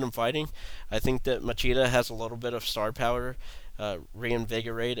interested in fighting, I think that Machida has a little bit of star power,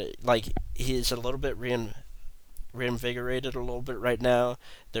 reinvigorated. Like, he's a little bit reinvigorated a little bit right now.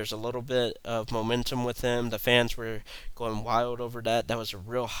 There's a little bit of momentum with him. The fans were going wild over that. That was a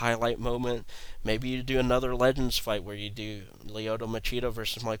real highlight moment. Maybe you do another Legends fight where you do Lyoto Machida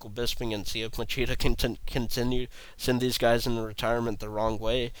versus Michael Bisping and see if Machida can continue send these guys into retirement the wrong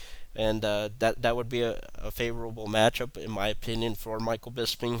way. And that would be a favorable matchup, in my opinion, for Michael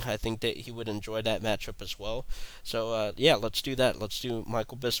Bisping. I think that he would enjoy that matchup as well. So, yeah, let's do that. Let's do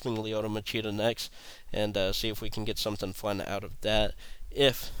Michael Bisping, Lyoto Machida next, and see if we can get something fun out of that,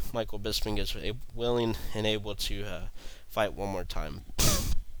 if Michael Bisping is willing and able to fight one more time.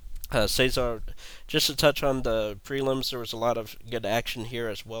 Cesar, just to touch on the prelims, there was a lot of good action here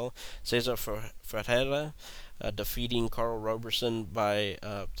as well. Cesar Ferreira defeating Carl Roberson by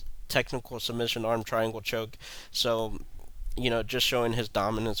technical submission arm triangle choke. So, just showing his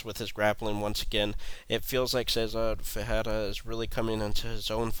dominance with his grappling once again. It feels like Cesar Ferreira is really coming into his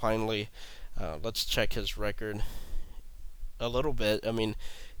own finally. Let's check his record a little bit. I mean,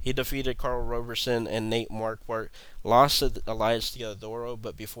 He defeated Carl Roberson and Nate Marquardt, lost to Elias Theodoro,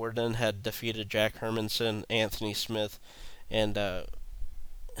 but before then had defeated Jack Hermanson, Anthony Smith, and I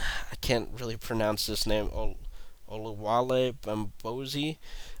can't really pronounce this name, Oluwale Bambozi.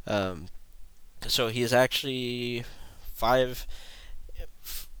 Um, so he's actually five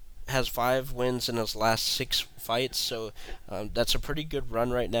has 5 wins in his last 6 fights, so that's a pretty good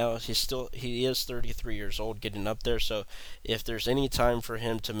run right now. He is 33 years old, getting up there. So if there's any time for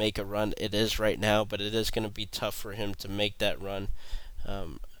him to make a run, it is right now. But it is going to be tough for him to make that run.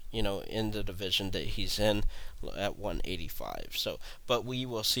 Um, in the division that he's in at 185. So, but we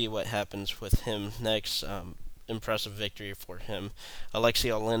will see what happens with him next. Impressive victory for him. Alexei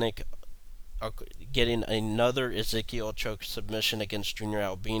Olenek getting another Ezekiel choke submission against Junior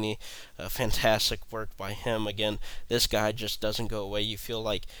Albini. Fantastic work by him. Again, this guy just doesn't go away. You feel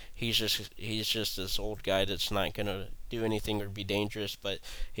like he's just this old guy that's not gonna do anything or be dangerous, but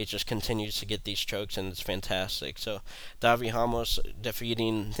he just continues to get these chokes, and it's fantastic. So, Davi Ramos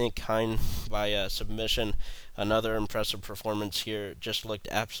defeating Nick Hein by submission. Another impressive performance here. Just looked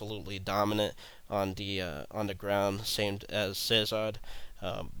absolutely dominant on the ground, same as Cesar,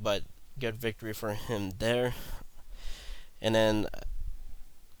 but good victory for him there. And then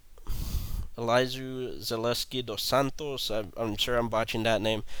Elizu Zaleski dos Santos, I'm sure I'm botching that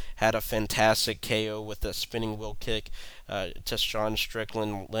name, had a fantastic KO with a spinning wheel kick to Sean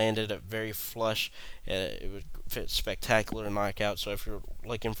Strickland, landed it very flush. It was a spectacular knockout. So if you're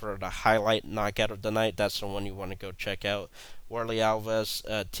looking for the highlight knockout of the night, that's the one you want to go check out. Warley Alves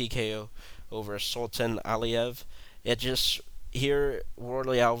TKO over Sultan Aliyev. It just here,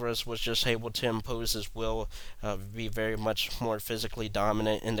 Warley Alvarez was just able to impose his will, be very much more physically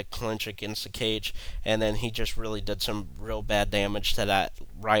dominant in the clinch against the cage, and then he just really did some real bad damage to that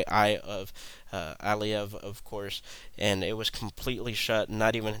right eye of Aliyev, of course, and it was completely shut.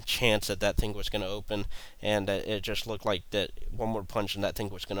 Not even a chance that that thing was going to open, and it just looked like that one more punch and that thing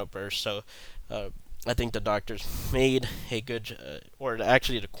was going to burst. So. I think the doctors made a good, or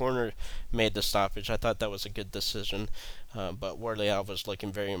actually the corner made the stoppage. I thought that was a good decision, but Warley Alves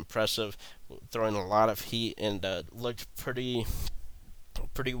looking very impressive, throwing a lot of heat, and looked pretty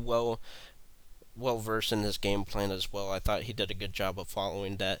well versed in his game plan as well. I thought he did a good job of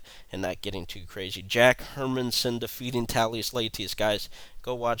following that and not getting too crazy. Jack Hermanson defeating Thales Leites. Guys,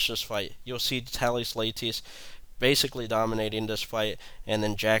 go watch this fight. You'll see Thales Leites basically dominating this fight, and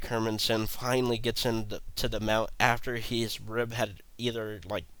then Jack Hermanson finally gets into the mount after his rib had either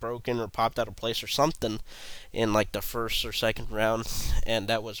like broken or popped out of place or something in like the first or second round, and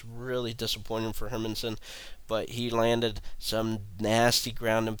that was really disappointing for Hermanson. But he landed some nasty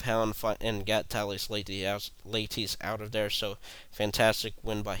ground and pound fight and got Thales Leites out of there. So fantastic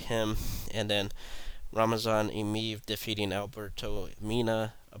win by him, and then Ramazan Emeev defeating Alberto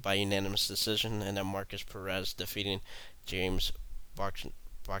Mina by unanimous decision, and then Marcus Perez defeating James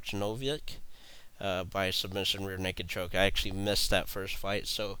Bokchnovic by submission rear naked choke. I actually missed that first fight,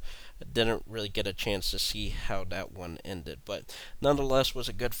 so I didn't really get a chance to see how that one ended. But nonetheless, was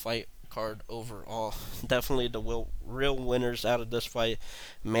a good fight card overall. Definitely the real winners out of this fight,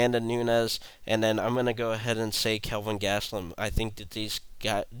 Amanda Nunes, and then I'm gonna go ahead and say Kelvin Gastelum. I think that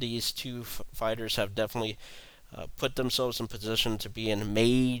these two fighters have definitely put themselves in position to be in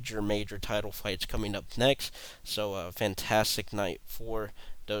major title fights coming up next. So a fantastic night for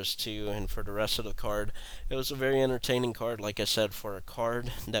those two, and for the rest of the card, it was a very entertaining card. Like I said, for a card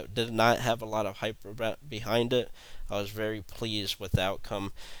that did not have a lot of hype behind it, I was very pleased with the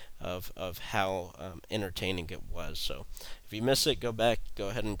outcome of how entertaining it was. So if you missed it, go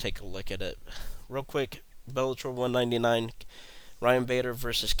ahead and take a look at it. Real quick, Bellator 199, Ryan Bader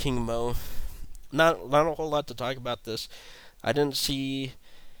versus King Mo. Not a whole lot to talk about this. I didn't see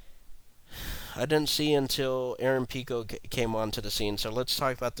until Aaron Pico came onto the scene. So let's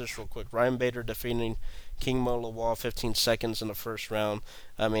talk about this real quick. Ryan Bader defeating King Mo Lawal 15 seconds in the first round.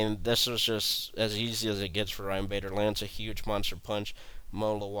 I mean, this was just as easy as it gets for Ryan Bader. Lands a huge monster punch.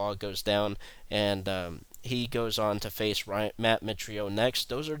 Mo Lawal goes down, and he goes on to face Matt Mitrione next.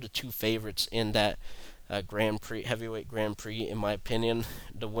 Those are the two favorites in that heavyweight Grand Prix, in my opinion.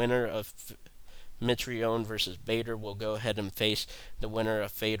 The winner of Mitrione versus Bader will go ahead and face the winner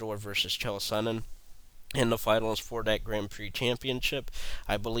of Fedor versus Chael Sonnen in the finals for that Grand Prix championship.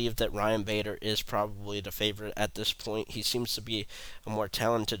 I believe that Ryan Bader is probably the favorite at this point. He seems to be a more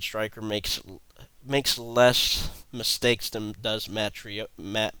talented striker, makes less mistakes than does Mitrione.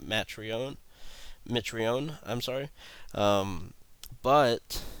 I'm sorry,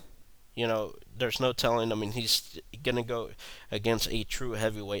 but there's no telling. I mean, he's gonna go against a true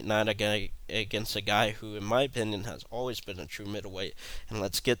heavyweight, not a guy against a guy who, in my opinion, has always been a true middleweight. And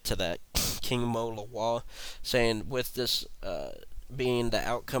let's get to that. King Mo Lawal saying with this being the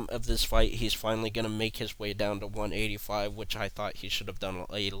outcome of this fight, he's finally gonna make his way down to 185, which I thought he should have done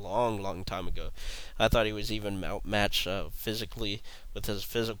a long, long time ago. I thought he was even outmatched physically with his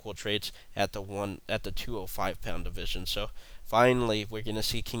physical traits at the 205-pound division. So finally, we're going to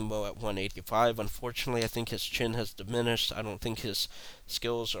see King Mo at 185. Unfortunately, I think his chin has diminished. I don't think his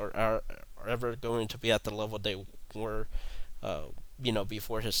skills are ever going to be at the level they were, uh,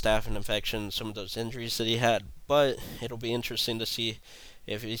 before his staph infection, some of those injuries that he had. But it'll be interesting to see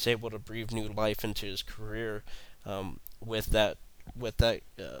if he's able to breathe new life into his career with that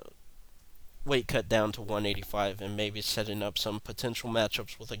weight cut down to 185, and maybe setting up some potential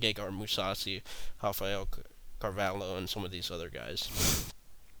matchups with a Gegard Mousasi, Rafael Carvalho, and some of these other guys.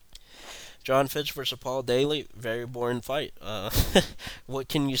 John Fitch versus Paul Daly, very boring fight. What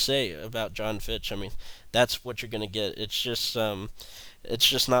can you say about John Fitch? I mean, that's what you're gonna get. It's just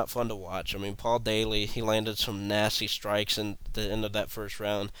not fun to watch. I mean, Paul Daly, he landed some nasty strikes in the end of that first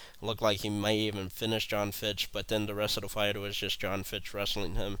round. It looked like he may even finish John Fitch, but then the rest of the fight was just John Fitch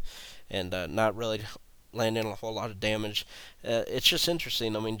wrestling him, and not really landing a whole lot of damage. It's just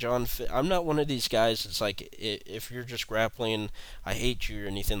interesting. I mean, I'm not one of these guys. It's like if you're just grappling, I hate you or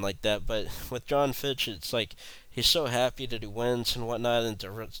anything like that. But with John Fitch, it's like he's so happy that he wins and whatnot,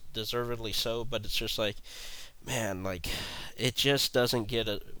 and deservedly so. But it's just like, man, like it just doesn't get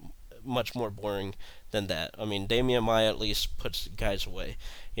much more boring than that. I mean, Damian Maia at least puts guys away.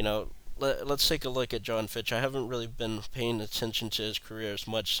 You know, let's take a look at John Fitch. I haven't really been paying attention to his career as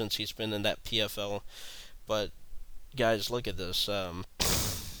much since he's been in that PFL. But guys, look at this.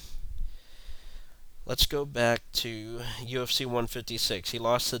 Let's go back to UFC 156. He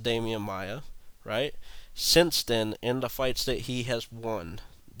lost to Damian Maia, right? Since then, in the fights that he has won,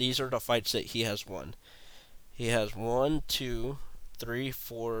 these are the fights that he has won. He has 1, 2, 3,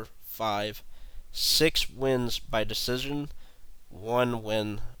 4, 5, 6 wins by decision, 1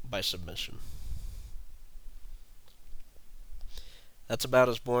 win by submission. That's about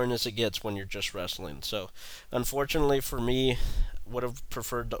as boring as it gets when you're just wrestling. So, unfortunately for me, would have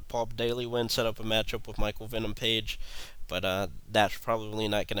preferred Paul Daly win, set up a matchup with Michael Venom Page, but that's probably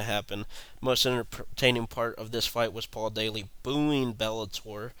not going to happen. Most entertaining part of this fight was Paul Daly booing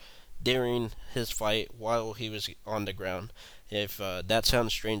Bellator during his fight while he was on the ground. If that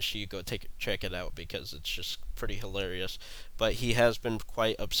sounds strange to you, go check it out because it's just pretty hilarious. But he has been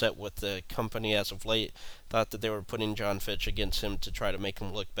quite upset with the company as of late. Thought that they were putting John Fitch against him to try to make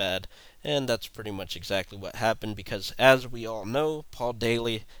him look bad, and that's pretty much exactly what happened. Because as we all know, Paul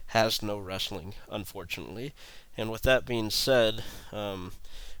Daly has no wrestling, unfortunately. And with that being said,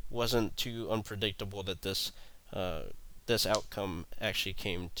 wasn't too unpredictable that this outcome actually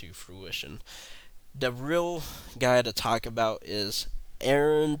came to fruition. The real guy to talk about is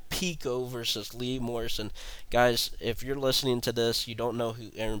Aaron Pico versus Lee Morrison. Guys, if you're listening to this, you don't know who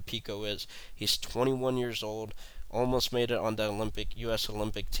Aaron Pico is. He's 21 years old, almost made it on the U.S.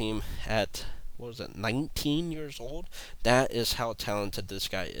 Olympic team at, 19 years old? That is how talented this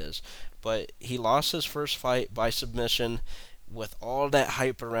guy is. But he lost his first fight by submission with all that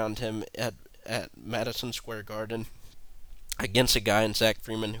hype around him at Madison Square Garden against a guy in Zach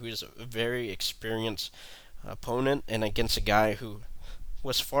Freeman who is a very experienced opponent, and against a guy who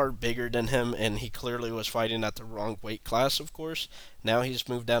was far bigger than him, and he clearly was fighting at the wrong weight class, of course. Now he's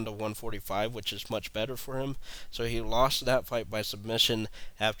moved down to 145, which is much better for him. So he lost that fight by submission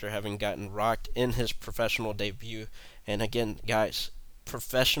after having gotten rocked in his professional debut. And again, guys,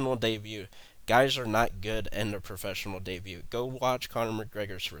 professional debut. Guys are not good in their professional debut. Go watch Conor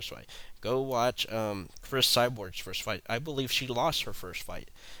McGregor's first fight. Go watch Chris Cyborg's first fight. I believe she lost her first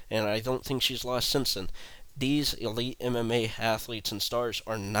fight, and I don't think she's lost since then. These elite MMA athletes and stars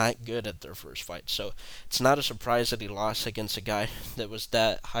are not good at their first fight, so it's not a surprise that he lost against a guy that was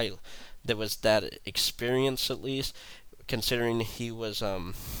that high, that was that experienced at least, considering he was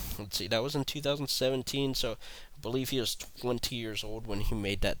let's see, that was in 2017, so I believe he was 20 years old when he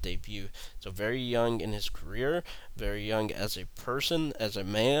made that debut. So very young in his career, very young as a person, as a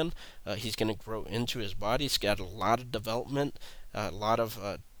man. He's going to grow into his body. He's got a lot of development, a lot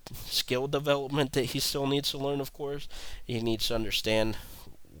of skill development that he still needs to learn, of course. He needs to understand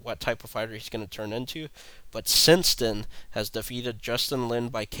what type of fighter he's going to turn into. But since then, has defeated Justin Lin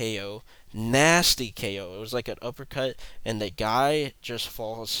by KO. Nasty KO. It was like an uppercut, and the guy just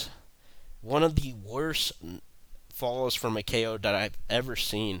falls. One of the worst falls from a KO that I've ever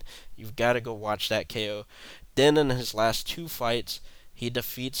seen. You've got to go watch that KO. Then in his last 2 fights, He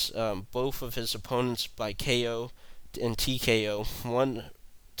defeats both of his opponents by KO and TKO. One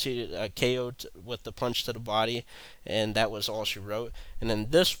to KO with the punch to the body, and that was all she wrote. And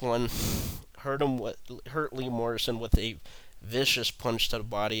then this one hurt Lee Morrison with a vicious punch to the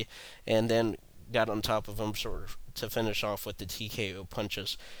body, and then got on top of him sort of to finish off with the TKO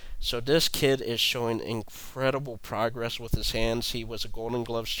punches. So this kid is showing incredible progress with his hands. He was a Golden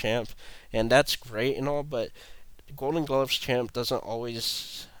Gloves champ, and that's great and all, but Golden Gloves champ doesn't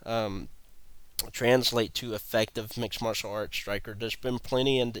always translate to effective mixed martial arts striker. There's been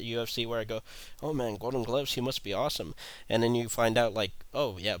plenty in the UFC where I go, oh man, Golden Gloves, he must be awesome. And then you find out, like,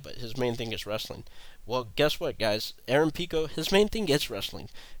 oh yeah, but his main thing is wrestling. Well, guess what, guys? Aaron Pico, his main thing is wrestling.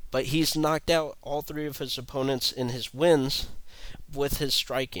 But he's knocked out all three of his opponents in his wins with his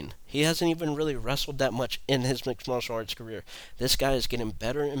striking. He hasn't even really wrestled that much in his mixed martial arts career. This guy is getting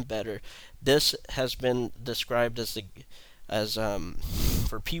better and better. This has been described as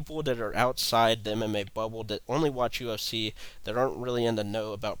for people that are outside the MMA bubble that only watch UFC that aren't really in the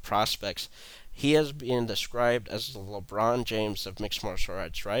know about prospects. He has been described as the LeBron James of mixed martial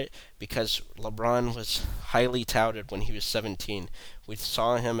arts, right? Because LeBron was highly touted when he was 17. We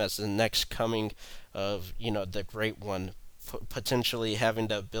saw him as the next coming of, the great one, potentially having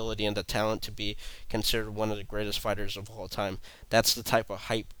the ability and the talent to be considered one of the greatest fighters of all time. That's the type of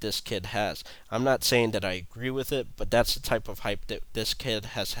hype this kid has. I'm not saying that I agree with it, but that's the type of hype that this kid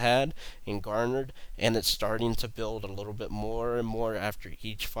has had and garnered, and it's starting to build a little bit more and more after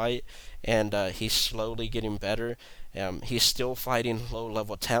each fight, and he's slowly getting better. He's still fighting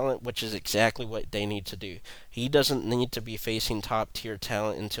low-level talent, which is exactly what they need to do. He doesn't need to be facing top-tier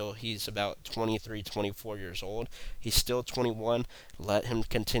talent until he's about 23, 24 years old. He's still 21. Let him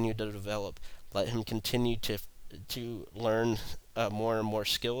continue to develop. Let him continue to learn more and more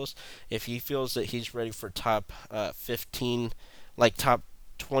skills. If he feels that he's ready for top 15, like top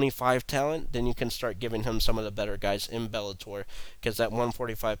 25 talent, then you can start giving him some of the better guys in Bellator, because that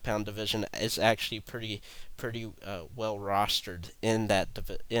 145-pound division is actually pretty well rostered in that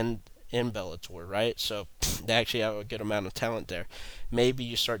in Bellator, right? So they actually have a good amount of talent there. Maybe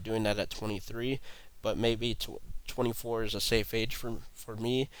you start doing that at 23, but maybe 24 is a safe age for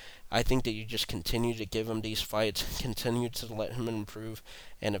me. I think that you just continue to give him these fights, continue to let him improve,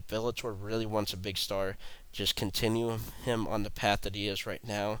 and if Bellator really wants a big star, just continue him on the path that he is right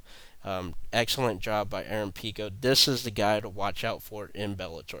now. Excellent job by Aaron Pico. This is the guy to watch out for in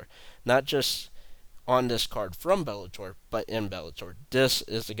Bellator. Not just on this card from Bellator, but in Bellator. This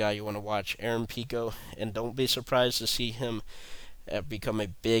is the guy you want to watch, Aaron Pico, and don't be surprised to see him become a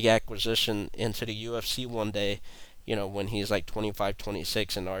big acquisition into the UFC one day, when he's like 25,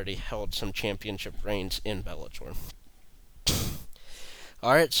 26 and already held some championship reigns in Bellator.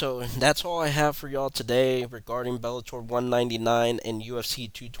 Alright, so that's all I have for y'all today regarding Bellator 199 and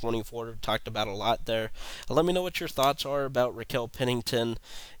UFC 224. We've talked about a lot there. Let me know what your thoughts are about Raquel Pennington,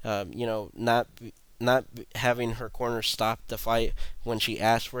 not having her corner stop the fight when she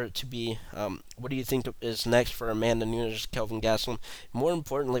asked for it to be. What do you think is next for Amanda Nunes, Kelvin Gastelum? More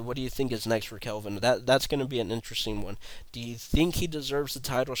importantly, what do you think is next for Kelvin? That's going to be an interesting one. Do you think he deserves the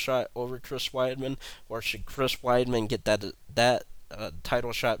title shot over Chris Weidman, or should Chris Weidman get that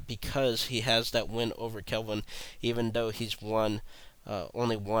title shot because he has that win over Kelvin, even though he's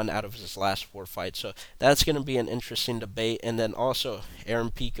only one out of his last 4 fights? So that's going to be an interesting debate. And then also,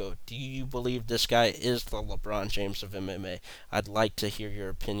 Aaron Pico, do you believe this guy is the LeBron James of MMA? I'd like to hear your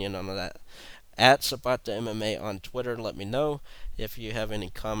opinion on that. At Zapata MMA on Twitter, let me know. If you have any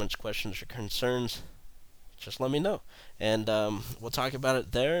comments, questions, or concerns, just let me know. And we'll talk about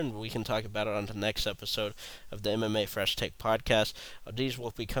it there, and we can talk about it on the next episode of the MMA Fresh Take podcast. These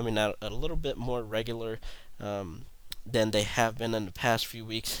will be coming out a little bit more regular than they have been in the past few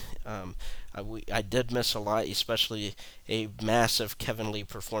weeks. I did miss a lot, especially a massive Kevin Lee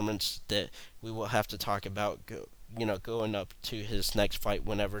performance that we will have to talk about going up to his next fight,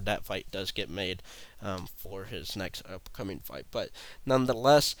 whenever that fight does get made for his next upcoming fight. But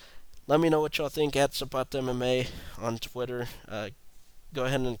nonetheless, let me know what y'all think at Zapata MMA on Twitter. Go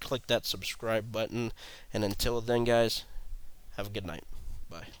ahead and click that subscribe button. And until then, guys, have a good night.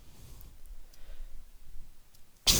 Bye.